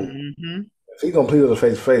 so if he's going to plead with us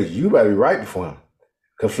face to face, you better be right before him.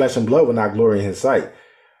 Because flesh and blood will not glory in his sight.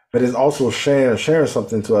 But it's also sharing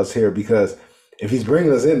something to us here, because if he's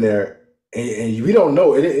bringing us in there and we don't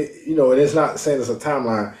know, and it's not saying it's a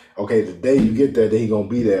timeline, okay, the day you get there, then he's going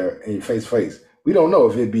to be there and you face to face. We don't know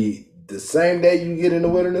if it'd be the same day you get in the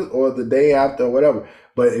wilderness or the day after or whatever.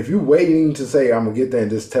 But if you're waiting to say, I'm going to get there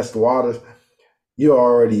and just test the waters, you're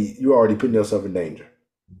already putting yourself in danger.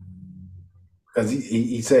 Because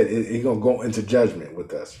he said he's going to go into judgment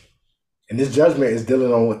with us. And this judgment is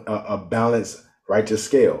dealing on a balanced, righteous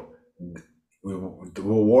scale.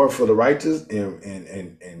 Reward for the righteous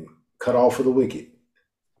and cut off for the wicked.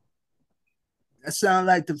 That sounds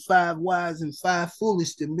like the 5 wise and 5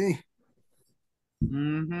 foolish to me.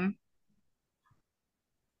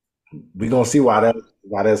 We're going to see why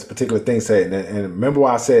that's particular thing said. And remember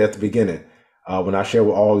what I said at the beginning when I shared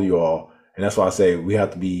with all of you all. And that's why I say we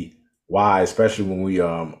have to be wise, especially when we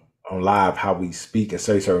on live, how we speak and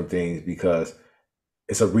say certain things, because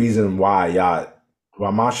it's a reason why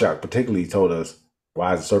Mashak particularly told us,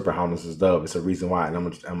 why is the serpent harmless as dove? It's a reason why. And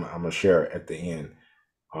I'm gonna share it at the end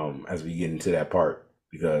as we get into that part,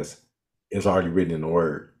 because it's already written in the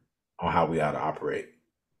word on how we ought to operate.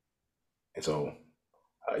 And so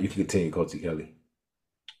you can continue, Coach Kelly.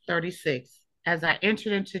 36. As I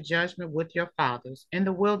entered into judgment with your fathers in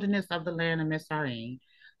the wilderness of the land of Mizraim,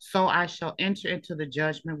 so I shall enter into the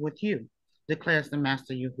judgment with you, declares the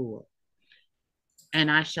Master Yahuwah. And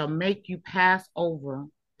I shall make you pass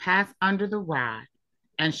under the rod,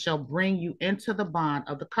 and shall bring you into the bond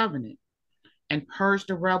of the covenant, and purge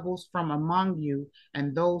the rebels from among you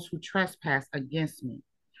and those who trespass against me.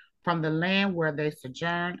 From the land where they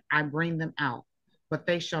sojourn, I bring them out, but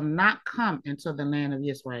they shall not come into the land of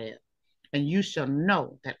Israel. And you shall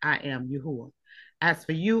know that I am Yahuwah. As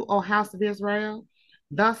for you, O house of Israel,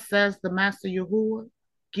 thus says the Master Yahuwah,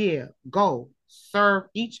 go, serve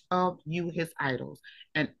each of you his idols.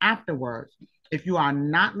 And afterwards, if you are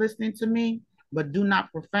not listening to me, but do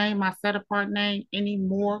not profane my set-apart name any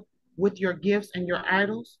more with your gifts and your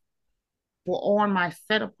idols, for on my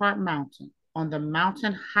set-apart mountain, on the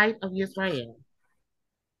mountain height of Israel,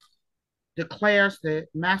 declares the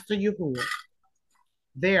Master Yahuwah,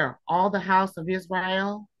 there all the house of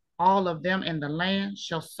Israel, all of them in the land,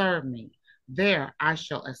 shall serve me. There I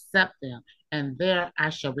shall accept them, and there I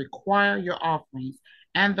shall require your offerings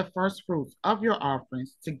and the first fruits of your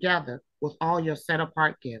offerings together with all your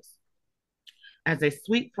set-apart gifts. As a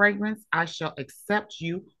sweet fragrance, I shall accept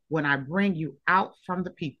you when I bring you out from the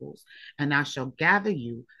peoples, and I shall gather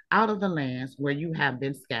you out of the lands where you have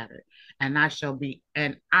been scattered, and I shall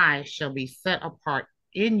be set apart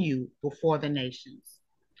in you before the nations.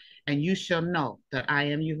 And you shall know that I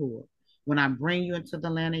am Yahuwah when I bring you into the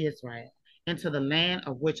land of Israel, into the land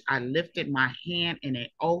of which I lifted my hand in an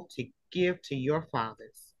oath to give to your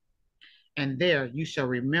fathers. And there you shall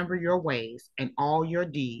remember your ways and all your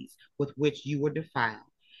deeds with which you were defiled.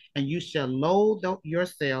 And you shall loathe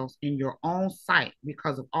yourselves in your own sight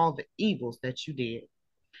because of all the evils that you did.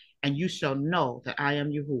 And you shall know that I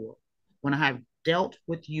am Yahuwah when I have dealt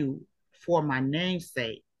with you for my name's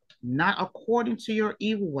sake, not according to your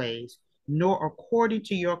evil ways, nor according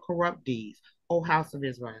to your corrupt deeds, O house of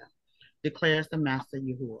Israel, declares the Master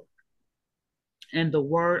Yahuwah. And the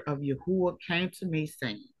word of Yahuwah came to me,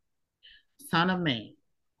 saying, Son of man,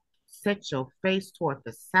 set your face toward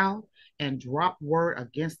the south and drop word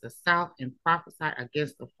against the south and prophesy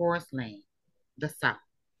against the forest land, the south.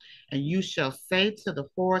 And you shall say to the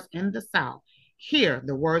forest in the south, hear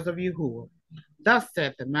the words of Yahuwah. Thus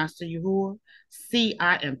said the Master Yahuwah, see,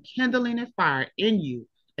 I am kindling a fire in you,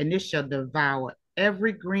 and it shall devour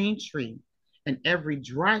every green tree and every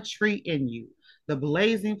dry tree in you. The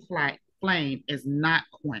blazing flame is not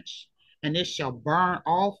quenched, and it shall burn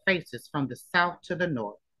all faces from the south to the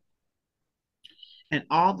north. And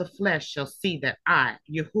all the flesh shall see that I,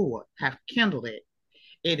 Yahuwah, have kindled it.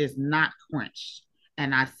 It is not quenched.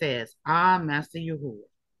 And I says, Ah, Master Yahuwah,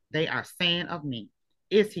 they are saying of me,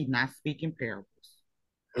 is he not speaking parables?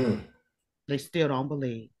 They still don't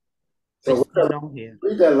believe. They So still don't hear.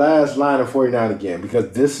 read that last line of 49 again,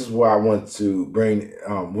 because this is where I want to bring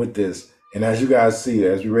with this. And as you guys see,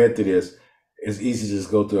 as we read through this, it's easy to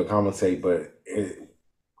just go through and commentate, but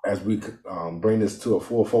as we bring this to a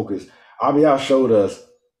full focus, Abiyah showed us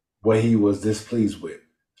what he was displeased with.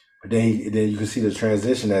 But then you can see the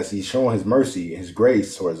transition as he's showing his mercy, his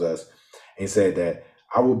grace towards us. And he said that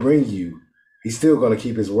I will bring you. He's still going to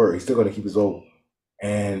keep his word. He's still going to keep his oath.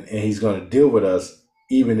 And he's going to deal with us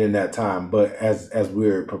even in that time. But as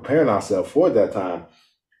we're preparing ourselves for that time,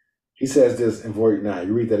 he says this in 49.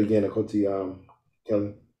 You read that again, Akoti,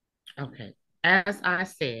 Kelly? Okay. As I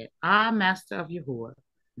said, Ah, Master of Yahuwah,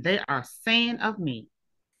 they are saying of me,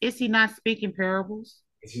 is he not speaking parables?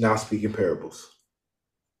 Is he not speaking parables?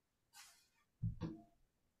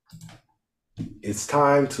 It's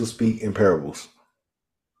time to speak in parables.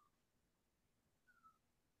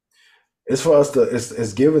 It's for us to,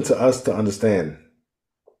 it's given to us to understand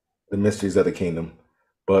the mysteries of the kingdom.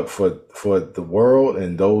 But for the world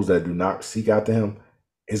and those that do not seek after him,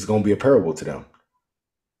 it's going to be a parable to them.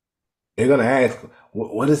 They're going to ask,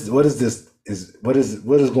 what is this? What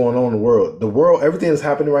is going on in the world? The world, everything that's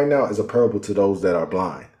happening right now is a parable to those that are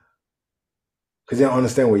blind. Because they don't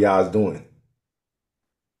understand what Yah is doing.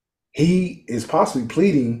 He is possibly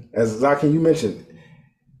pleading, as Zakin, you mentioned.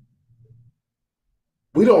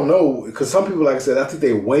 We don't know, because some people, like I said, I think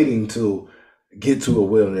they're waiting to get to a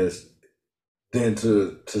wilderness, then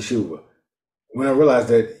to Shuvah. When I realized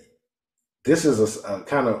that this is a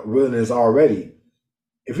kind of wilderness already,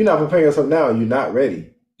 if you're not preparing yourself now, you're not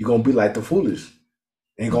ready. You're going to be like the foolish.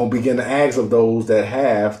 And you're going to begin to ask of those that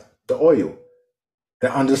have the oil,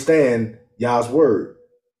 that understand Yah's word,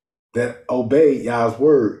 that obeyed Yah's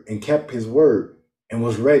word and kept his word and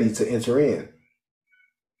was ready to enter in.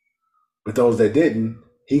 But those that didn't,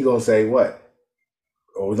 he going to say what?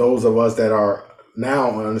 Or those of us that are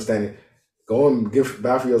now understanding, go and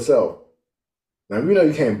buy for yourself. Now, you know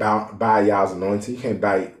you can't buy Yah's anointing. You can't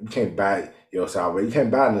buy your salvation. You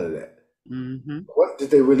can't buy none of that. Mm-hmm. What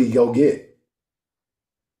did they really go get?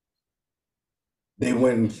 They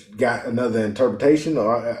went and got another interpretation,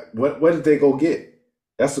 or what did they go get?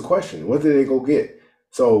 That's the question. What did they go get?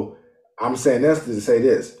 So I'm saying that's to say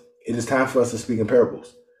this. It is time for us to speak in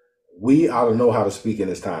parables. We ought to know how to speak in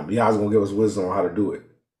this time. Yah's going to give us wisdom on how to do it.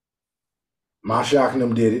 Mashiach and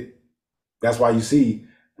them did it. That's why you see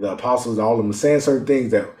the apostles and all of them saying certain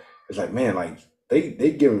things that it's like, man, like they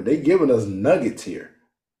giving us nuggets here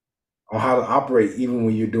on how to operate even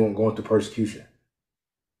when you're going through persecution.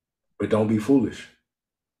 But don't be foolish.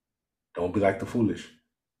 Don't be like the foolish.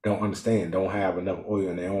 Don't understand. Don't have enough oil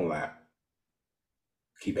in their own lap.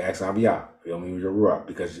 Keep asking Abiyah, fill me with your Ruach,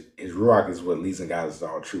 because his Ruach is what leads and guides us to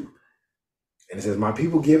all truth. And it says, my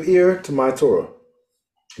people give ear to my Torah.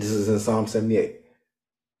 This is in Psalm 78.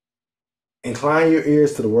 Incline your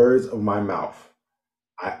ears to the words of my mouth.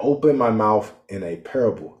 I open my mouth in a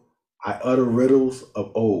parable. I utter riddles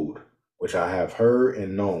of old, which I have heard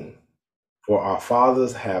and known. For our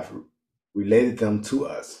fathers have related them to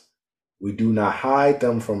us. We do not hide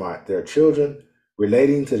them from their children,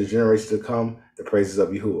 relating to the generations to come the praises of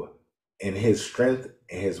Yahuwah and his strength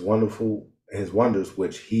and his wonders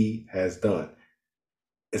which he has done.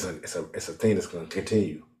 It's a thing that's going to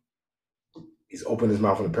continue. He's opened his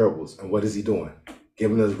mouth in the parables, and what is he doing?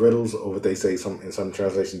 Giving us riddles, or what they say in some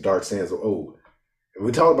translations, dark sayings of old. And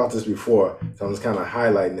we talked about this before, so I'm just kind of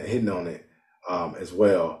highlighting it, hitting on it as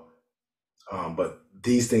well. But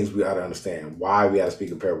these things we ought to understand why we ought to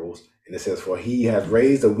speak in parables. And it says, for he has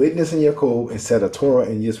raised a witness in Jacob and set a Torah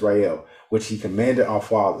in Israel, which he commanded our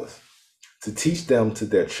fathers, to teach them to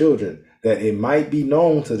their children, that it might be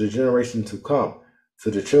known to the generation to come, to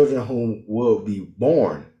the children whom will be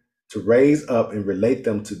born, to raise up and relate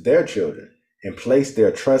them to their children, and place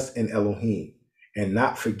their trust in Elohim, and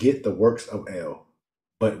not forget the works of El,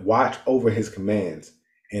 but watch over his commands,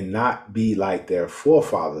 and not be like their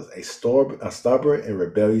forefathers, a stubborn and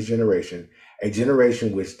rebellious generation, a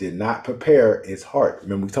generation which did not prepare its heart.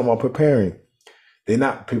 Remember, we talking about preparing.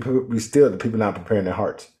 The people not preparing their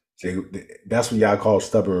hearts. So that's what y'all call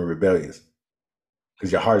stubborn and rebellious,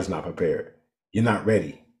 because your heart is not prepared. You're not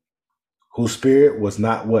ready. Whose spirit was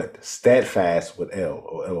not what? Steadfast with El,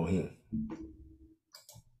 or Elohim.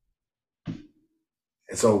 And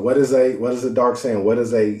so what is a dark saying? What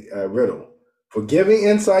is a riddle? For giving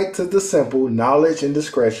insight to the simple, knowledge and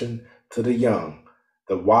discretion, to the young.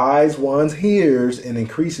 The wise ones hears and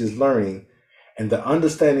increases learning, and the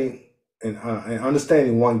understanding and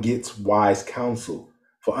understanding one gets wise counsel.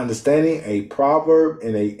 For understanding a proverb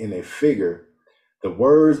and a figure, the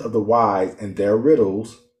words of the wise and their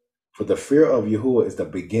riddles. For the fear of Yahuwah is the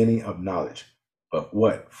beginning of knowledge. But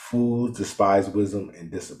what? Fools despise wisdom and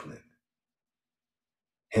discipline.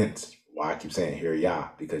 Hence, why I keep saying here Yah,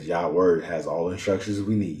 because Yah word has all the instructions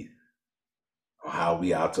we need on how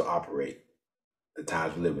we ought to operate the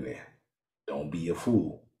times we're living in. Don't be a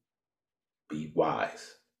fool. Be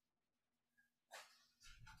wise.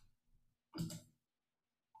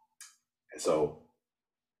 And so,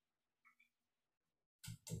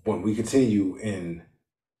 when we continue in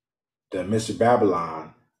the Mystery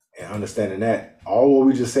Babylon and understanding that, all what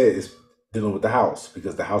we just said is dealing with the house,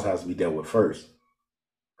 because the house has to be dealt with first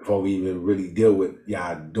before we even really deal with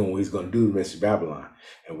Yah doing what he's going to do to Mystery Babylon.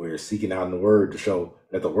 And we're seeking out in the word to show,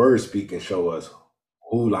 let the word speak and show us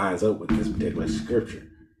who lines up with this particular scripture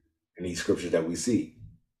and these scriptures that we see.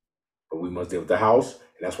 But we must deal with the house,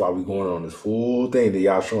 and that's why we're going on this full thing that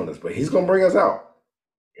Yah showing us. But he's going to bring us out.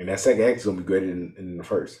 And that second act is going to be greater than the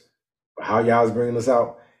first. But how Yah is bringing us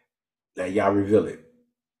out, let Yah reveal it.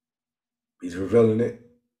 He's revealing it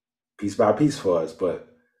piece by piece for us, but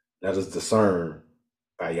let us discern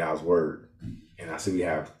by Yah's word. And I see we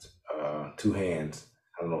have two hands.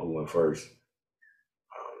 I don't know who went first.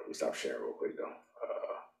 Let me stop sharing real quick,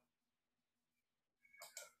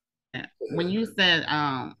 though. When you said,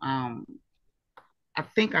 I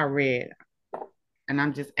think I read, and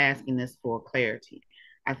I'm just asking this for clarity.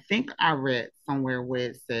 I think I read somewhere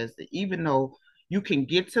where it says that even though you can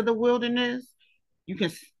get to the wilderness, you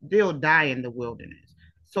can still die in the wilderness.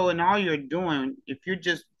 So in all you're doing, if you're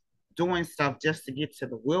just doing stuff just to get to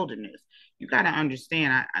the wilderness, you got to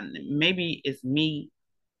understand, maybe it's me,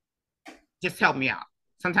 just help me out.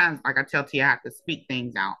 Sometimes, like I tell T, I have to speak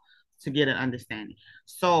things out to get an understanding.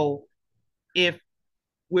 So if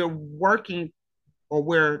we're working or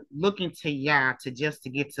we're looking to Yah to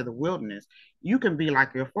get to the wilderness, you can be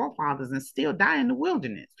like your forefathers and still die in the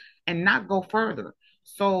wilderness and not go further.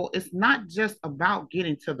 So it's not just about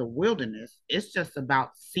getting to the wilderness. It's just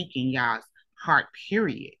about seeking Yah's heart,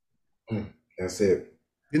 period. That's it.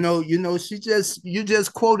 You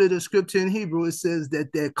just quoted a scripture in Hebrew. It says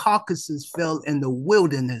that their carcasses fell in the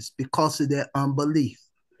wilderness because of their unbelief.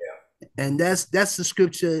 Yeah. And that's the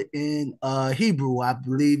scripture in Hebrew. I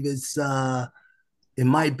believe it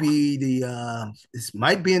might be it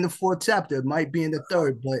might be in the 4th chapter, it might be in the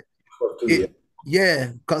 3rd, but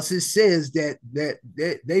because it says that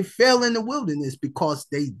they fell in the wilderness because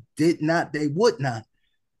they would not.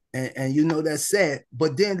 And that's sad.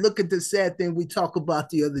 But then look at the sad thing we talked about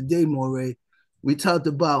the other day, Moray. We talked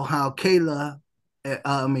about how Caleb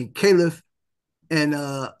and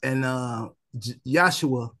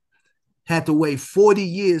Joshua had to wait 40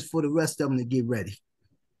 years for the rest of them to get ready.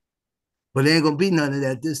 But there ain't gonna be none of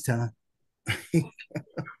that this time.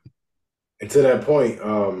 And to that point,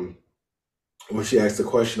 when she asked the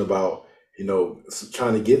question about,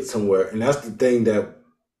 trying to get somewhere, and that's the thing that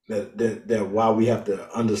why we have to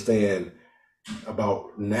understand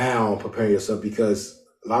about now preparing yourself, because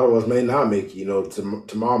a lot of us may not make it.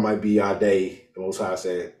 Tomorrow might be our day. The Most High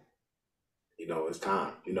said, it's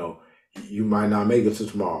time. You might not make it to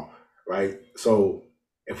tomorrow, right? So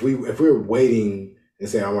if we're waiting and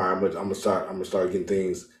say, all right, I'm gonna start getting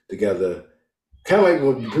things together, kind of like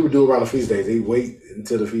what people do around the feast days. They wait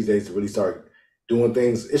until the feast days to really start doing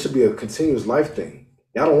things. It should be a continuous life thing.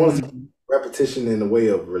 Y'all don't want to see repetition in the way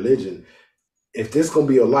of religion. If this gonna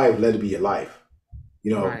be your life, let it be your life.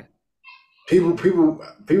 Right. People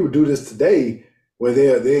do this today, where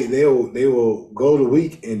they will go the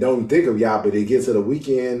week and don't think of Yah, but they get to the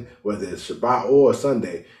weekend, whether it's Shabbat or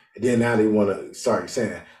Sunday, and then now they want to start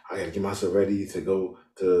saying, I got to get myself ready to go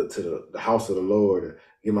to the house of the Lord,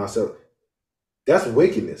 get myself. That's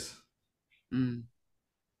wickedness.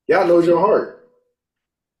 Yah knows your heart.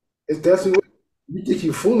 It's definitely. You think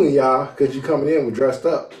you fooling Yah because you coming in with dressed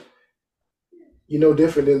up.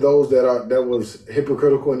 Different than those that was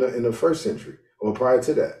hypocritical in the 1st century or prior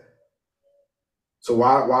to that. So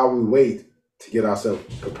why we wait to get ourselves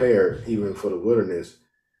prepared even for the wilderness?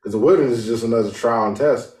 Because the wilderness is just another trial and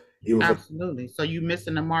test. Absolutely. So you're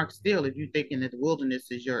missing the mark still if you're thinking that the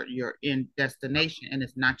wilderness is your end destination, and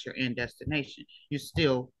it's not your end destination. You're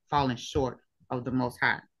still falling short of the Most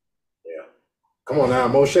High. Yeah. Come on now,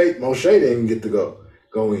 Moshe didn't even get to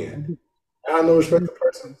go in. I have no respect to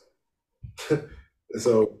persons.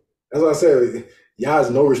 So that's what I said. Yah has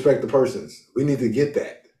no respect to persons. We need to get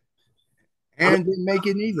that. And didn't make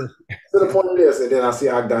it either. To the point of this, and then I see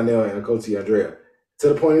Agdanel and Akoti Andrea. To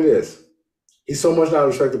the point of this, he's so much not a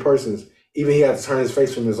respected person, even he had to turn his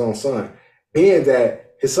face from his own son, being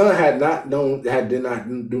that his son did not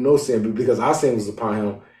do no sin, but because our sin was upon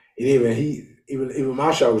him, and even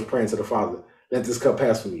Masha was praying to the Father, let this cup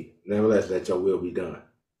pass from me. Nevertheless, let your will be done.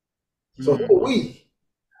 So who are we?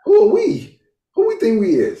 Who are we? Who we think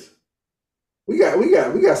we is? We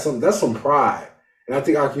got some. That's some pride, and I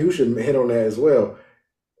think Akiyusha hit on that as well.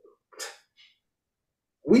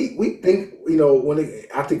 We think, you know,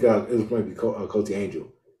 I think it was maybe Koti Angel.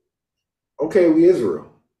 Okay, we Israel.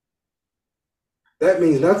 That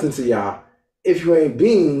means nothing to y'all if you ain't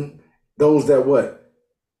being those that what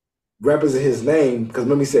represent his name. Because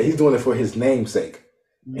remember, he said he's doing it for his name's sake.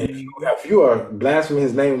 And if you are blaspheming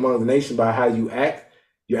his name among the nation by how you act,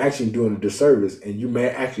 you're actually doing a disservice, and you may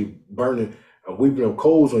actually burning a weeping of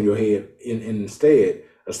coals on your head. Instead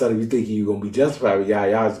of you thinking you're gonna be justified with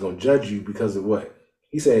y'all is gonna judge you because of what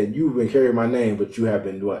he said. You've been carrying my name, but you have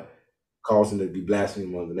been what causing to be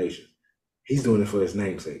blaspheming among the nation. He's doing it for his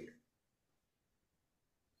name's sake.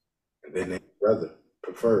 And then brother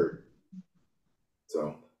preferred.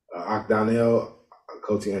 So Donnell,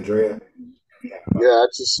 Coach Andrea. Yeah, I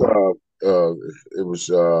just it was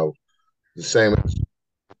the same as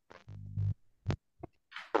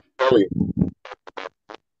Kelly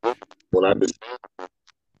when I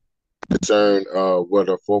discerned what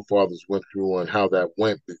our forefathers went through and how that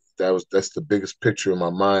went. That's the biggest picture in my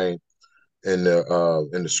mind in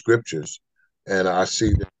the scriptures, and I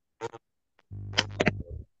see that.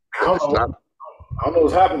 I don't know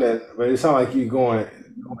what's happening, but it sounds like you're going in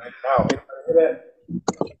and out. Hear that?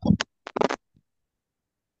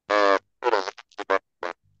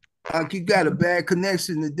 You got a bad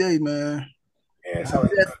connection today, man. Yeah,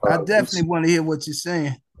 I definitely want to hear what you're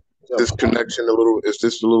saying. This connection is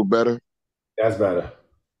this a little better? That's better.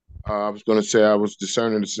 I was going to say I was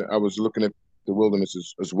discerning. I was looking at the wilderness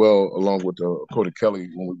as well, along with Cody Kelly,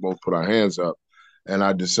 when we both put our hands up, and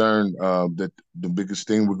I discerned that the biggest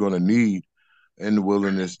thing we're going to need in the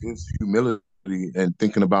wilderness is humility, and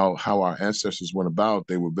thinking about how our ancestors went about.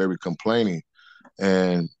 They were very complaining,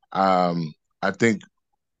 and I think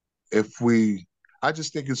I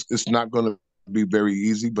just think it's not going to be very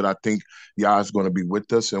easy, but I think Yah is going to be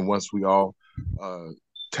with us, and once we all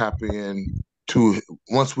tap in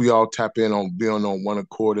on being on one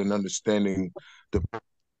accord and understanding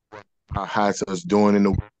how has us doing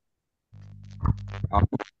in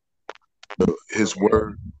his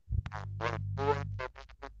word,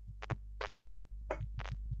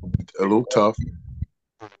 a little tough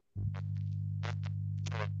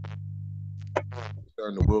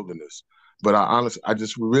in the wilderness. But I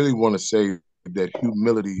just really want to say that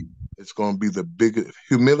humility is going to be the biggest.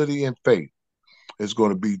 Humility and faith is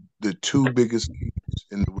going to be the two biggest keys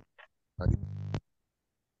in the wilderness.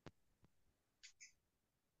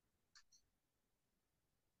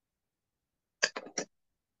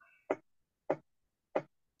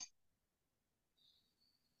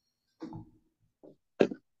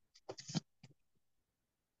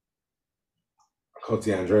 Coach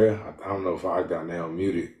Andrea, I don't know if I got now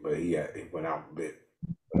muted, but he went out a bit.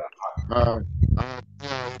 I'm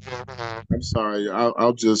sorry.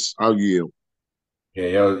 I'll yield. Yeah,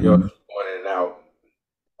 you're going in and out.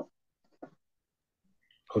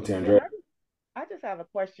 Coach Andrea. I just have a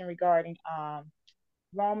question regarding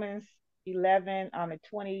Romans 11 the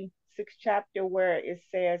 26th chapter, where it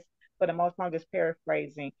says, for the most part, I'm just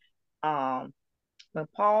paraphrasing, when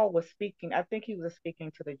Paul was speaking, I think he was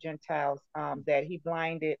speaking to the Gentiles, that he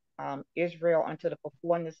blinded Israel until the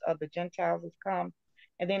fullness of the Gentiles has come.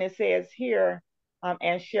 And then it says here, and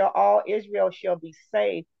all Israel shall be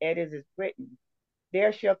saved, as it is written.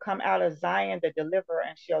 There shall come out of Zion the deliverer,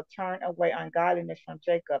 and shall turn away ungodliness from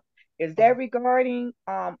Jacob. Is that regarding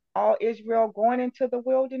all Israel going into the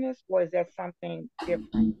wilderness, or is that something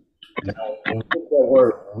different? Now, when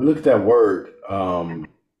we look at that word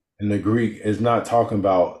in the Greek, it's not talking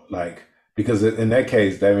about because in that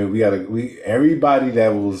case, that means everybody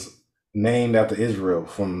that was named after Israel,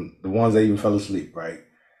 from the ones that even fell asleep, right?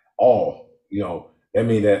 All, that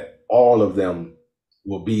means that all of them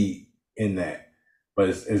will be in that, but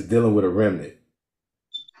it's dealing with a remnant.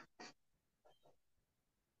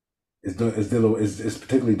 It's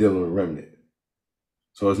particularly dealing with remnant.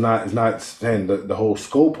 So it's not saying the whole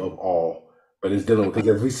scope of all, but it's dealing with,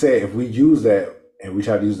 because if we use that and we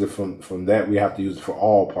try to use it from that, we have to use it for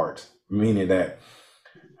all parts, meaning that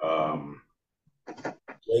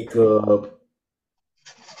Jacob,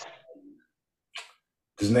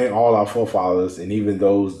 just name all our forefathers, and even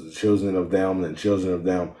those children of them and children of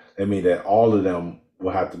them. That means that all of them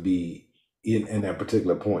will have to be in that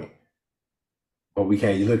particular point. But we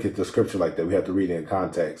can't look at the scripture like that. We have to read it in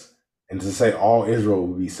context. And to say all Israel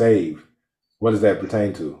will be saved, what does that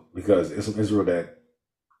pertain to? Because it's Israel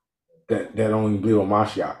that only believe on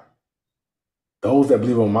Mashiach. Those that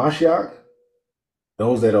believe on Mashiach,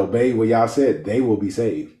 those that obey what Yah said, they will be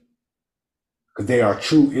saved. Because they are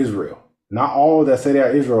true Israel. Not all that say they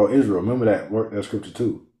are Israel, Israel. Remember that scripture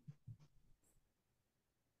too.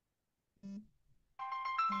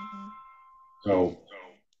 So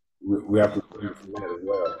we have to learn from that as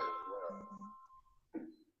well.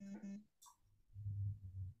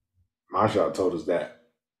 Mashiach told us that.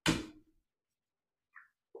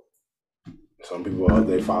 Some people are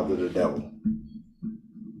they father the devil.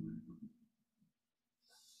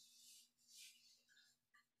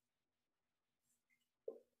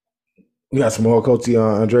 You got some more, Coach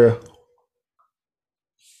Andrea?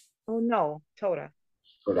 Oh no, Toda.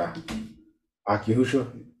 Toda. Akihusha?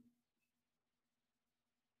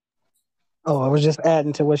 Oh, I was just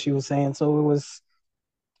adding to what she was saying. So it was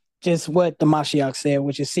just what the Mashiach said,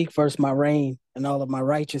 which is seek first my reign and all of my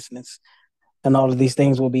righteousness, and all of these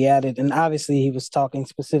things will be added. And obviously he was talking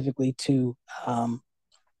specifically to them,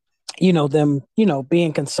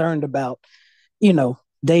 being concerned about,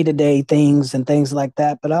 day-to-day things and things like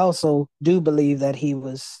that. But I also do believe that he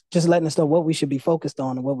was just letting us know what we should be focused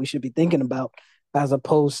on and what we should be thinking about, as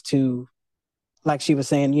opposed to, like she was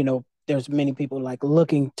saying, there's many people like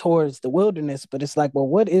looking towards the wilderness, but it's like, well,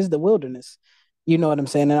 what is the wilderness? You know what I'm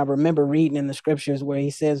saying? And I remember reading in the scriptures where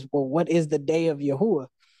he says, well, what is the day of Yahuwah?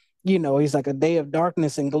 He's like a day of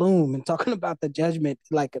darkness and gloom, and talking about the judgment.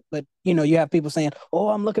 Like, but you have people saying, oh,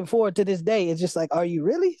 I'm looking forward to this day. It's just like, are you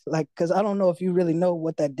really? Like, because I don't know if you really know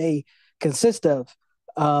what that day consists of.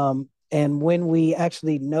 And when we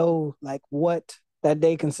actually know like what that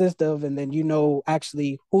day consists of, and then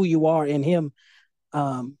actually who you are in him,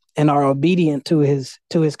 and are obedient to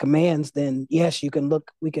his commands, then yes, we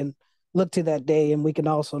can look to that day, and we can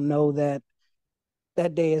also know that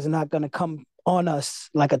that day is not going to come on us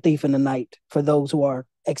like a thief in the night for those who are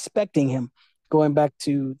expecting him. Going back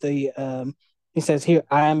to the he says, here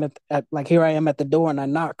I am here I am at the door and I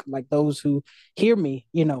knock. Like those who hear me,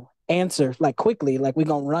 answer like quickly, like we're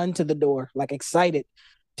gonna run to the door, like excited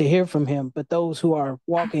to hear from him. But those who are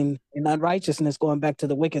walking in unrighteousness, going back to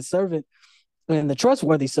the wicked servant and the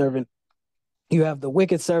trustworthy servant, you have the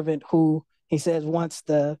wicked servant who he says once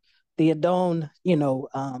the Adon,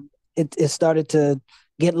 it started to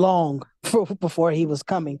get long before he was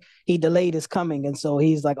coming. He delayed his coming. And so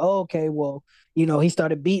he's like, oh, okay, well, he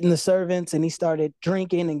started beating the servants and he started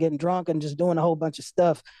drinking and getting drunk and just doing a whole bunch of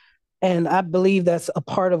stuff. And I believe that's a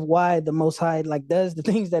part of why the Most High like does the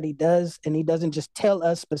things that he does, and he doesn't just tell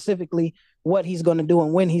us specifically what he's going to do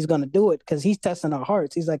and when he's going to do it, because he's testing our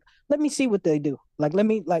hearts. He's like, let me see what they do. Like, let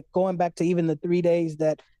me going back to even the 3 days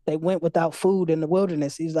that they went without food in the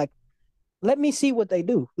wilderness. He's like, let me see what they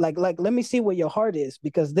do. Like let me see where your heart is,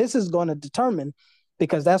 because this is going to determine,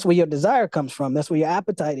 because that's where your desire comes from. That's where your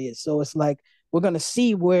appetite is. So it's like, we're going to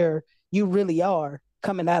see where you really are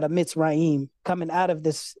coming out of Mitzrayim, coming out of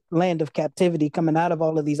this land of captivity, coming out of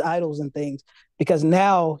all of these idols and things, because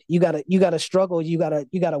now you gotta struggle. You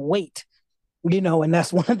gotta wait, and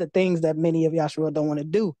that's one of the things that many of Yahshua don't want to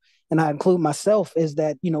do. And I include myself, is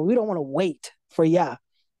that, we don't want to wait for Yah.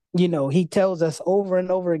 He tells us over and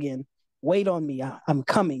over again, wait on me. I'm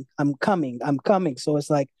coming. I'm coming. I'm coming. So it's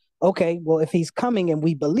like, okay, well, if he's coming and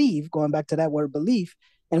we believe, going back to that word belief,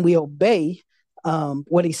 and we obey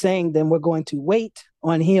what he's saying, then we're going to wait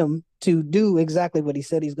on him to do exactly what he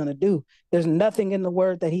said he's going to do. There's nothing in the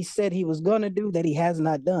word that he said he was going to do that he has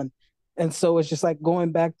not done. And so it's just like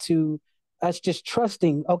going back to us just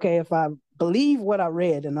trusting, okay, if I believe what I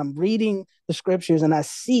read and I'm reading the scriptures and I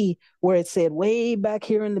see where it said way back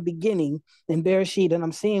here in the beginning in Bereshit, and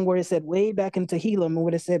I'm seeing where it said way back in Tehillim, and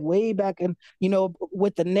what it said way back in,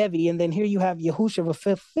 with the Navi, and then here you have Yahushua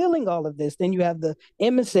fulfilling all of this. Then you have the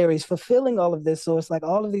emissaries fulfilling all of this. So it's like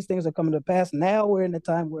all of these things are coming to pass. Now we're in a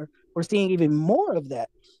time where we're seeing even more of that.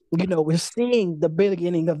 We're seeing the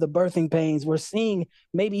beginning of the birthing pains. We're seeing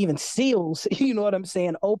maybe even seals, you know what I'm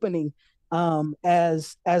saying, opening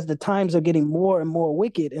as the times are getting more and more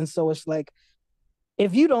wicked. And so it's like,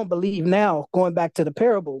 if you don't believe now, going back to the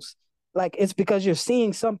parables, like it's because you're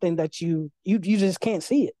seeing something that you just can't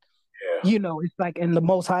see it. Yeah. It's like, and the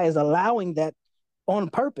Most High is allowing that on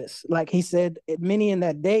purpose. Like he said, many in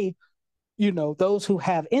that day, those who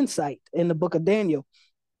have insight in the book of Daniel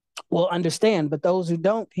will understand, but those who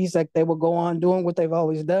don't, he's like, they will go on doing what they've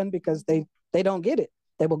always done, because they don't get it.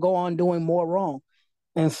 They will go on doing more wrong.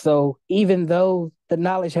 And so even though the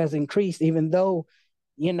knowledge has increased, even though,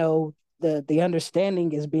 the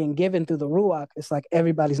understanding is being given through the Ruach, it's like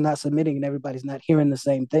everybody's not submitting and everybody's not hearing the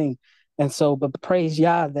same thing. And so, but praise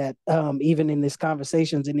Yah that even in these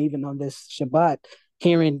conversations and even on this Shabbat,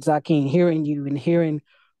 hearing Zakin, hearing you and hearing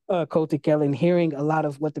Kotikel and hearing a lot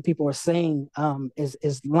of what the people are saying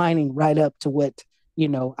is lining right up to what,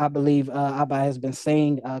 I believe Abba has been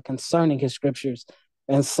saying concerning his scriptures.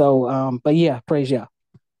 And so, but yeah, praise Yah.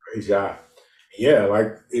 Praise Yah. Yeah,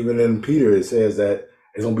 like even in Peter, it says that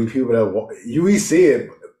there's going to be people that we see it.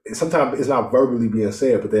 Sometimes it's not verbally being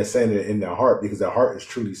said, but they're saying it in their heart because their heart is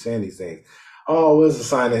truly saying these things. Oh, what's the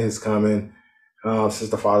sign of his coming? Since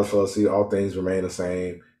the Father shall see, all things remain the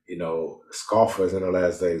same. Scoffers in the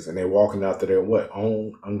last days, and they're walking after their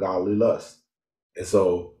own ungodly lust. And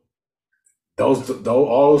so all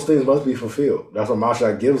those things must be fulfilled. That's what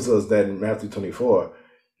Mashiach gives us that in Matthew 24,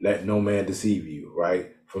 let no man deceive you,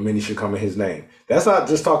 right? For many should come in his name. That's not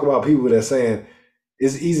just talk about people that are saying,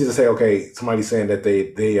 it's easy to say, okay, somebody's saying that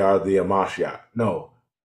they are the Mashiach. No.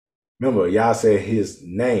 Remember, Yah said his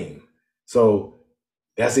name. So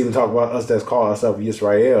that's even talk about us that's call ourselves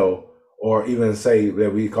Yisrael, or even say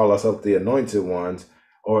that we call ourselves the anointed ones,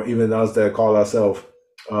 or even us that call ourselves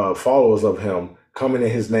followers of him, coming in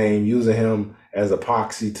his name, using him as a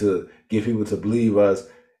proxy to get people to believe us,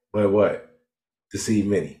 but what? Deceive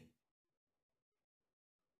many.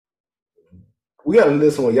 We got to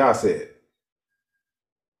listen to what Yah said.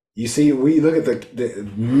 You see, we look at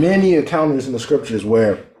the many encounters in the scriptures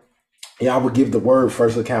where Yah would give the word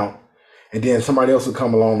first account, and then somebody else would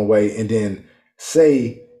come along the way and then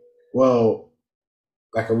say, well,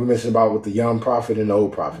 like we mentioned about with the young prophet and the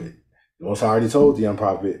old prophet. The Most High already told the young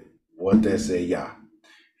prophet what that said, Yah.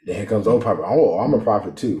 Then here comes the old prophet. Oh, I'm a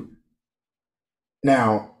prophet too.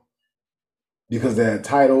 Now, because that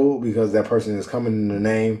title, because that person is coming in the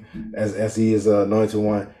name as he is an anointed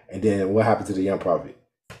one, and then what happened to the young prophet?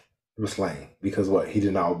 He was slain. Because what? He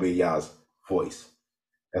did not obey Yah's voice.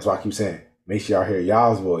 That's why I keep saying, make sure y'all hear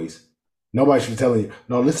Yah's voice. Nobody should be telling you,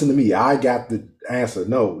 no, listen to me. I got the answer.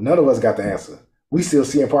 No, none of us got the answer. We still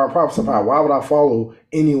see in part of prophecy. Why would I follow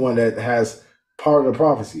anyone that has part of the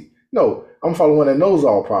prophecy? No, I'm following one that knows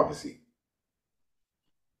all prophecy.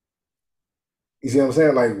 You see what I'm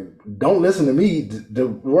saying? Like, don't listen to me. The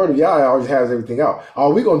word of Yah always has everything out.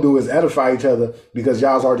 All we're going to do is edify each other because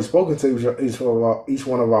Yah's already spoken to each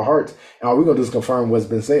one of our hearts. And all we're going to do is confirm what's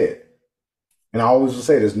been said. And I always will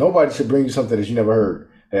say this, nobody should bring you something that you never heard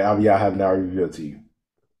that Abba Yah have now revealed to you.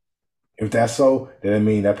 If that's so, then it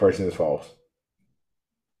means that person is false.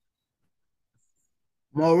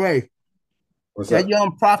 Moray, What's that up?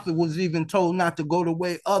 young prophet was even told not to go the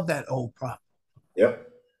way of that old prophet. Yep.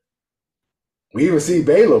 We even see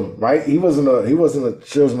Balaam, right? He wasn't a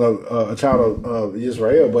child of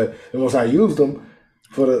Israel, but the Most High used him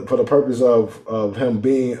for the purpose of him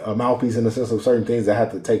being a mouthpiece in the sense of certain things that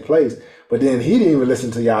had to take place. But then he didn't even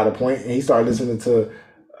listen to Yah at a point, and he started listening to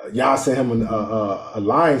Yah sent him a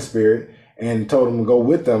lion spirit and told him to go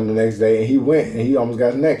with them the next day, and he went and he almost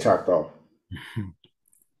got his neck chopped off.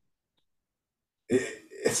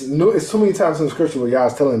 It's too many times in the scripture where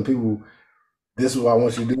Yah's telling people, this is what I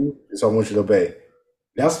want you to do, this is what I want you to obey.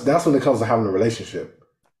 That's when it comes to having a relationship.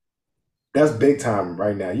 That's big time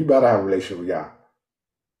right now. You better have a relationship with Yah.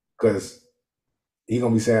 Because he's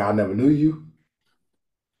going to be saying, I never knew you.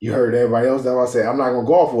 You heard everybody else. That's why I said, I'm not going to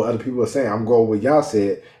go off what other people are saying. I'm going with what Yah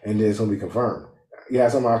said, and then it's going to be confirmed. You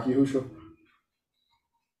have something, Aki Husha?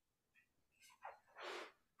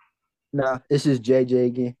 Nah, it's just JJ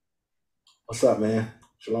again. What's up, man?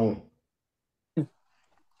 Shalom.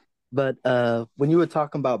 But when you were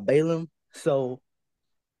talking about Balaam, so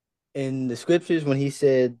in the scriptures, when he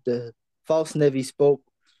said the false Navi spoke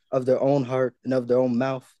of their own heart and of their own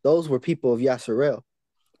mouth, those were people of Yasharel.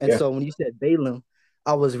 And so when you said Balaam,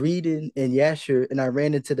 I was reading in Yasher and I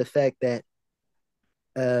ran into the fact that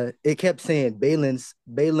it kept saying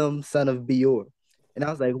Balaam, son of Beor. And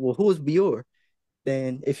I was like, well, who is Beor?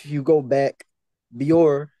 Then if you go back,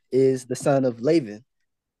 Beor is the son of Laban.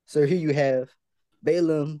 So here you have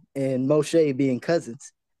Balaam and Moshe being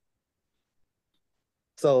cousins.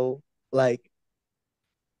 So like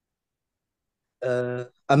I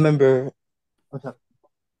remember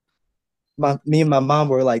me and my mom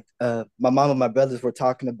were like my mom and my brothers were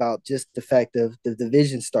talking about just the fact of the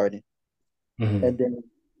division starting. Mm-hmm. And then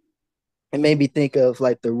it made me think of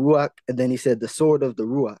like the Ruach, and then he said the sword of the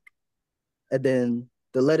Ruach. And then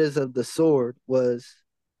the letters of the sword was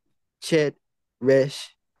Chet,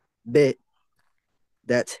 Resh, Bet.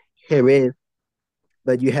 That's Herez.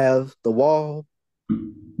 But you have the wall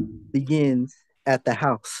begins at the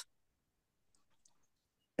house.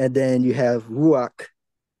 And then you have Ruach,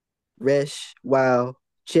 Resh, Wow,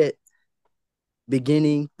 Chet,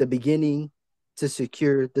 beginning to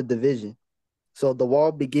secure the division. So the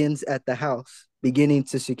wall begins at the house, beginning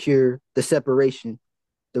to secure the separation,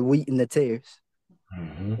 the wheat and the tares.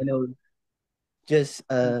 Mm-hmm. You know, just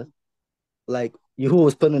like Yahuwah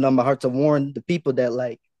was putting on my heart to warn the people that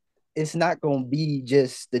like it's not gonna be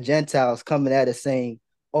just the Gentiles coming at us saying,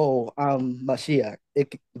 "Oh, I'm Mashiach."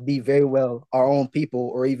 It could be very well our own people,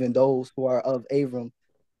 or even those who are of Abram.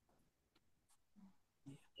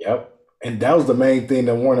 Yep. And that was the main thing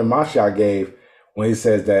that warning Mashiach gave when he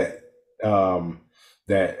says that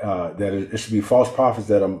that it should be false prophets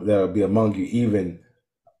that'll be among you, even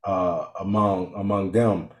among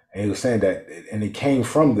them. And he was saying that, and it came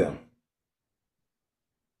from them,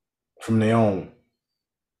 from their own.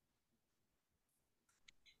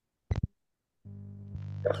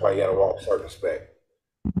 That's why you gotta walk circumspect.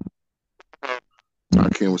 I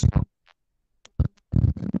can't respond.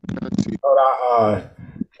 Hold on,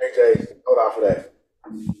 KJ, hold on for that.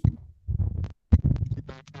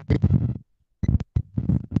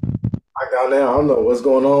 I got now. I don't know what's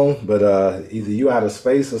going on, but either you out of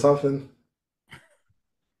space or something.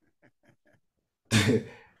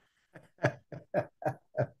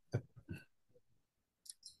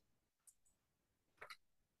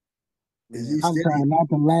 I'm trying not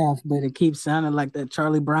to laugh, but it keeps sounding like that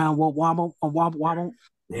Charlie Brown wobble.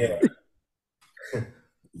 Yeah.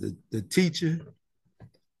 The teacher.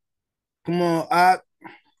 Come on,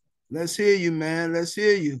 let's hear you, man. Let's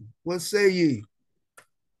hear you. What say ye?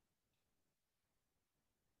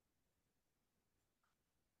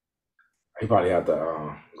 He probably have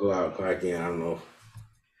to go out back in. I don't know.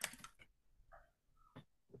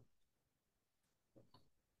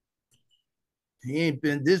 He ain't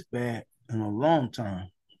been this bad in a long time.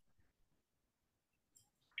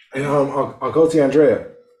 And I'll go to Andrea.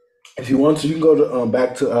 If you want to, you can go to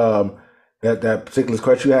back to that particular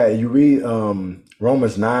question you had. You read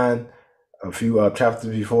Romans 9, a few chapters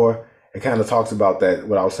before. It kind of talks about that.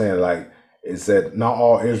 What I was saying, like it said, not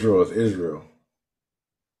all Israel is Israel,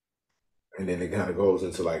 and then it kind of goes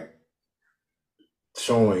into like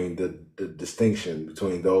showing the distinction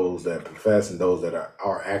between those that profess and those that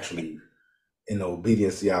are actually in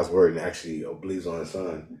obedience to Yah's word and actually believes on His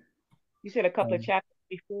Son. You said a couple of chapters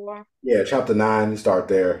before. Yeah, chapter 9. You start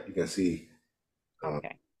there. You can see.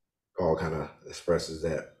 Okay. Paul kind of expresses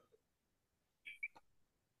that.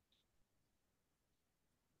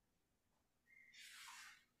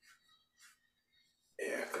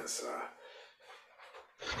 Yeah, because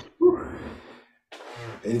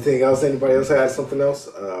anything else? Anybody else has something else?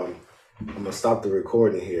 I'm gonna stop the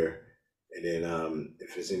recording here, and then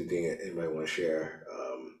if there's anything that anybody want to share,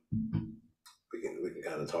 we can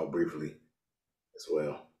kind of talk briefly as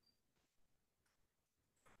well.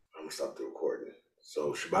 I'm gonna stop the recording.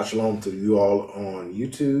 So Shabbat Shalom to you all on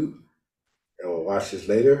YouTube. And we'll watch this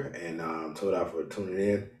later, and Toda for tuning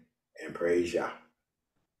in, and praise Yah.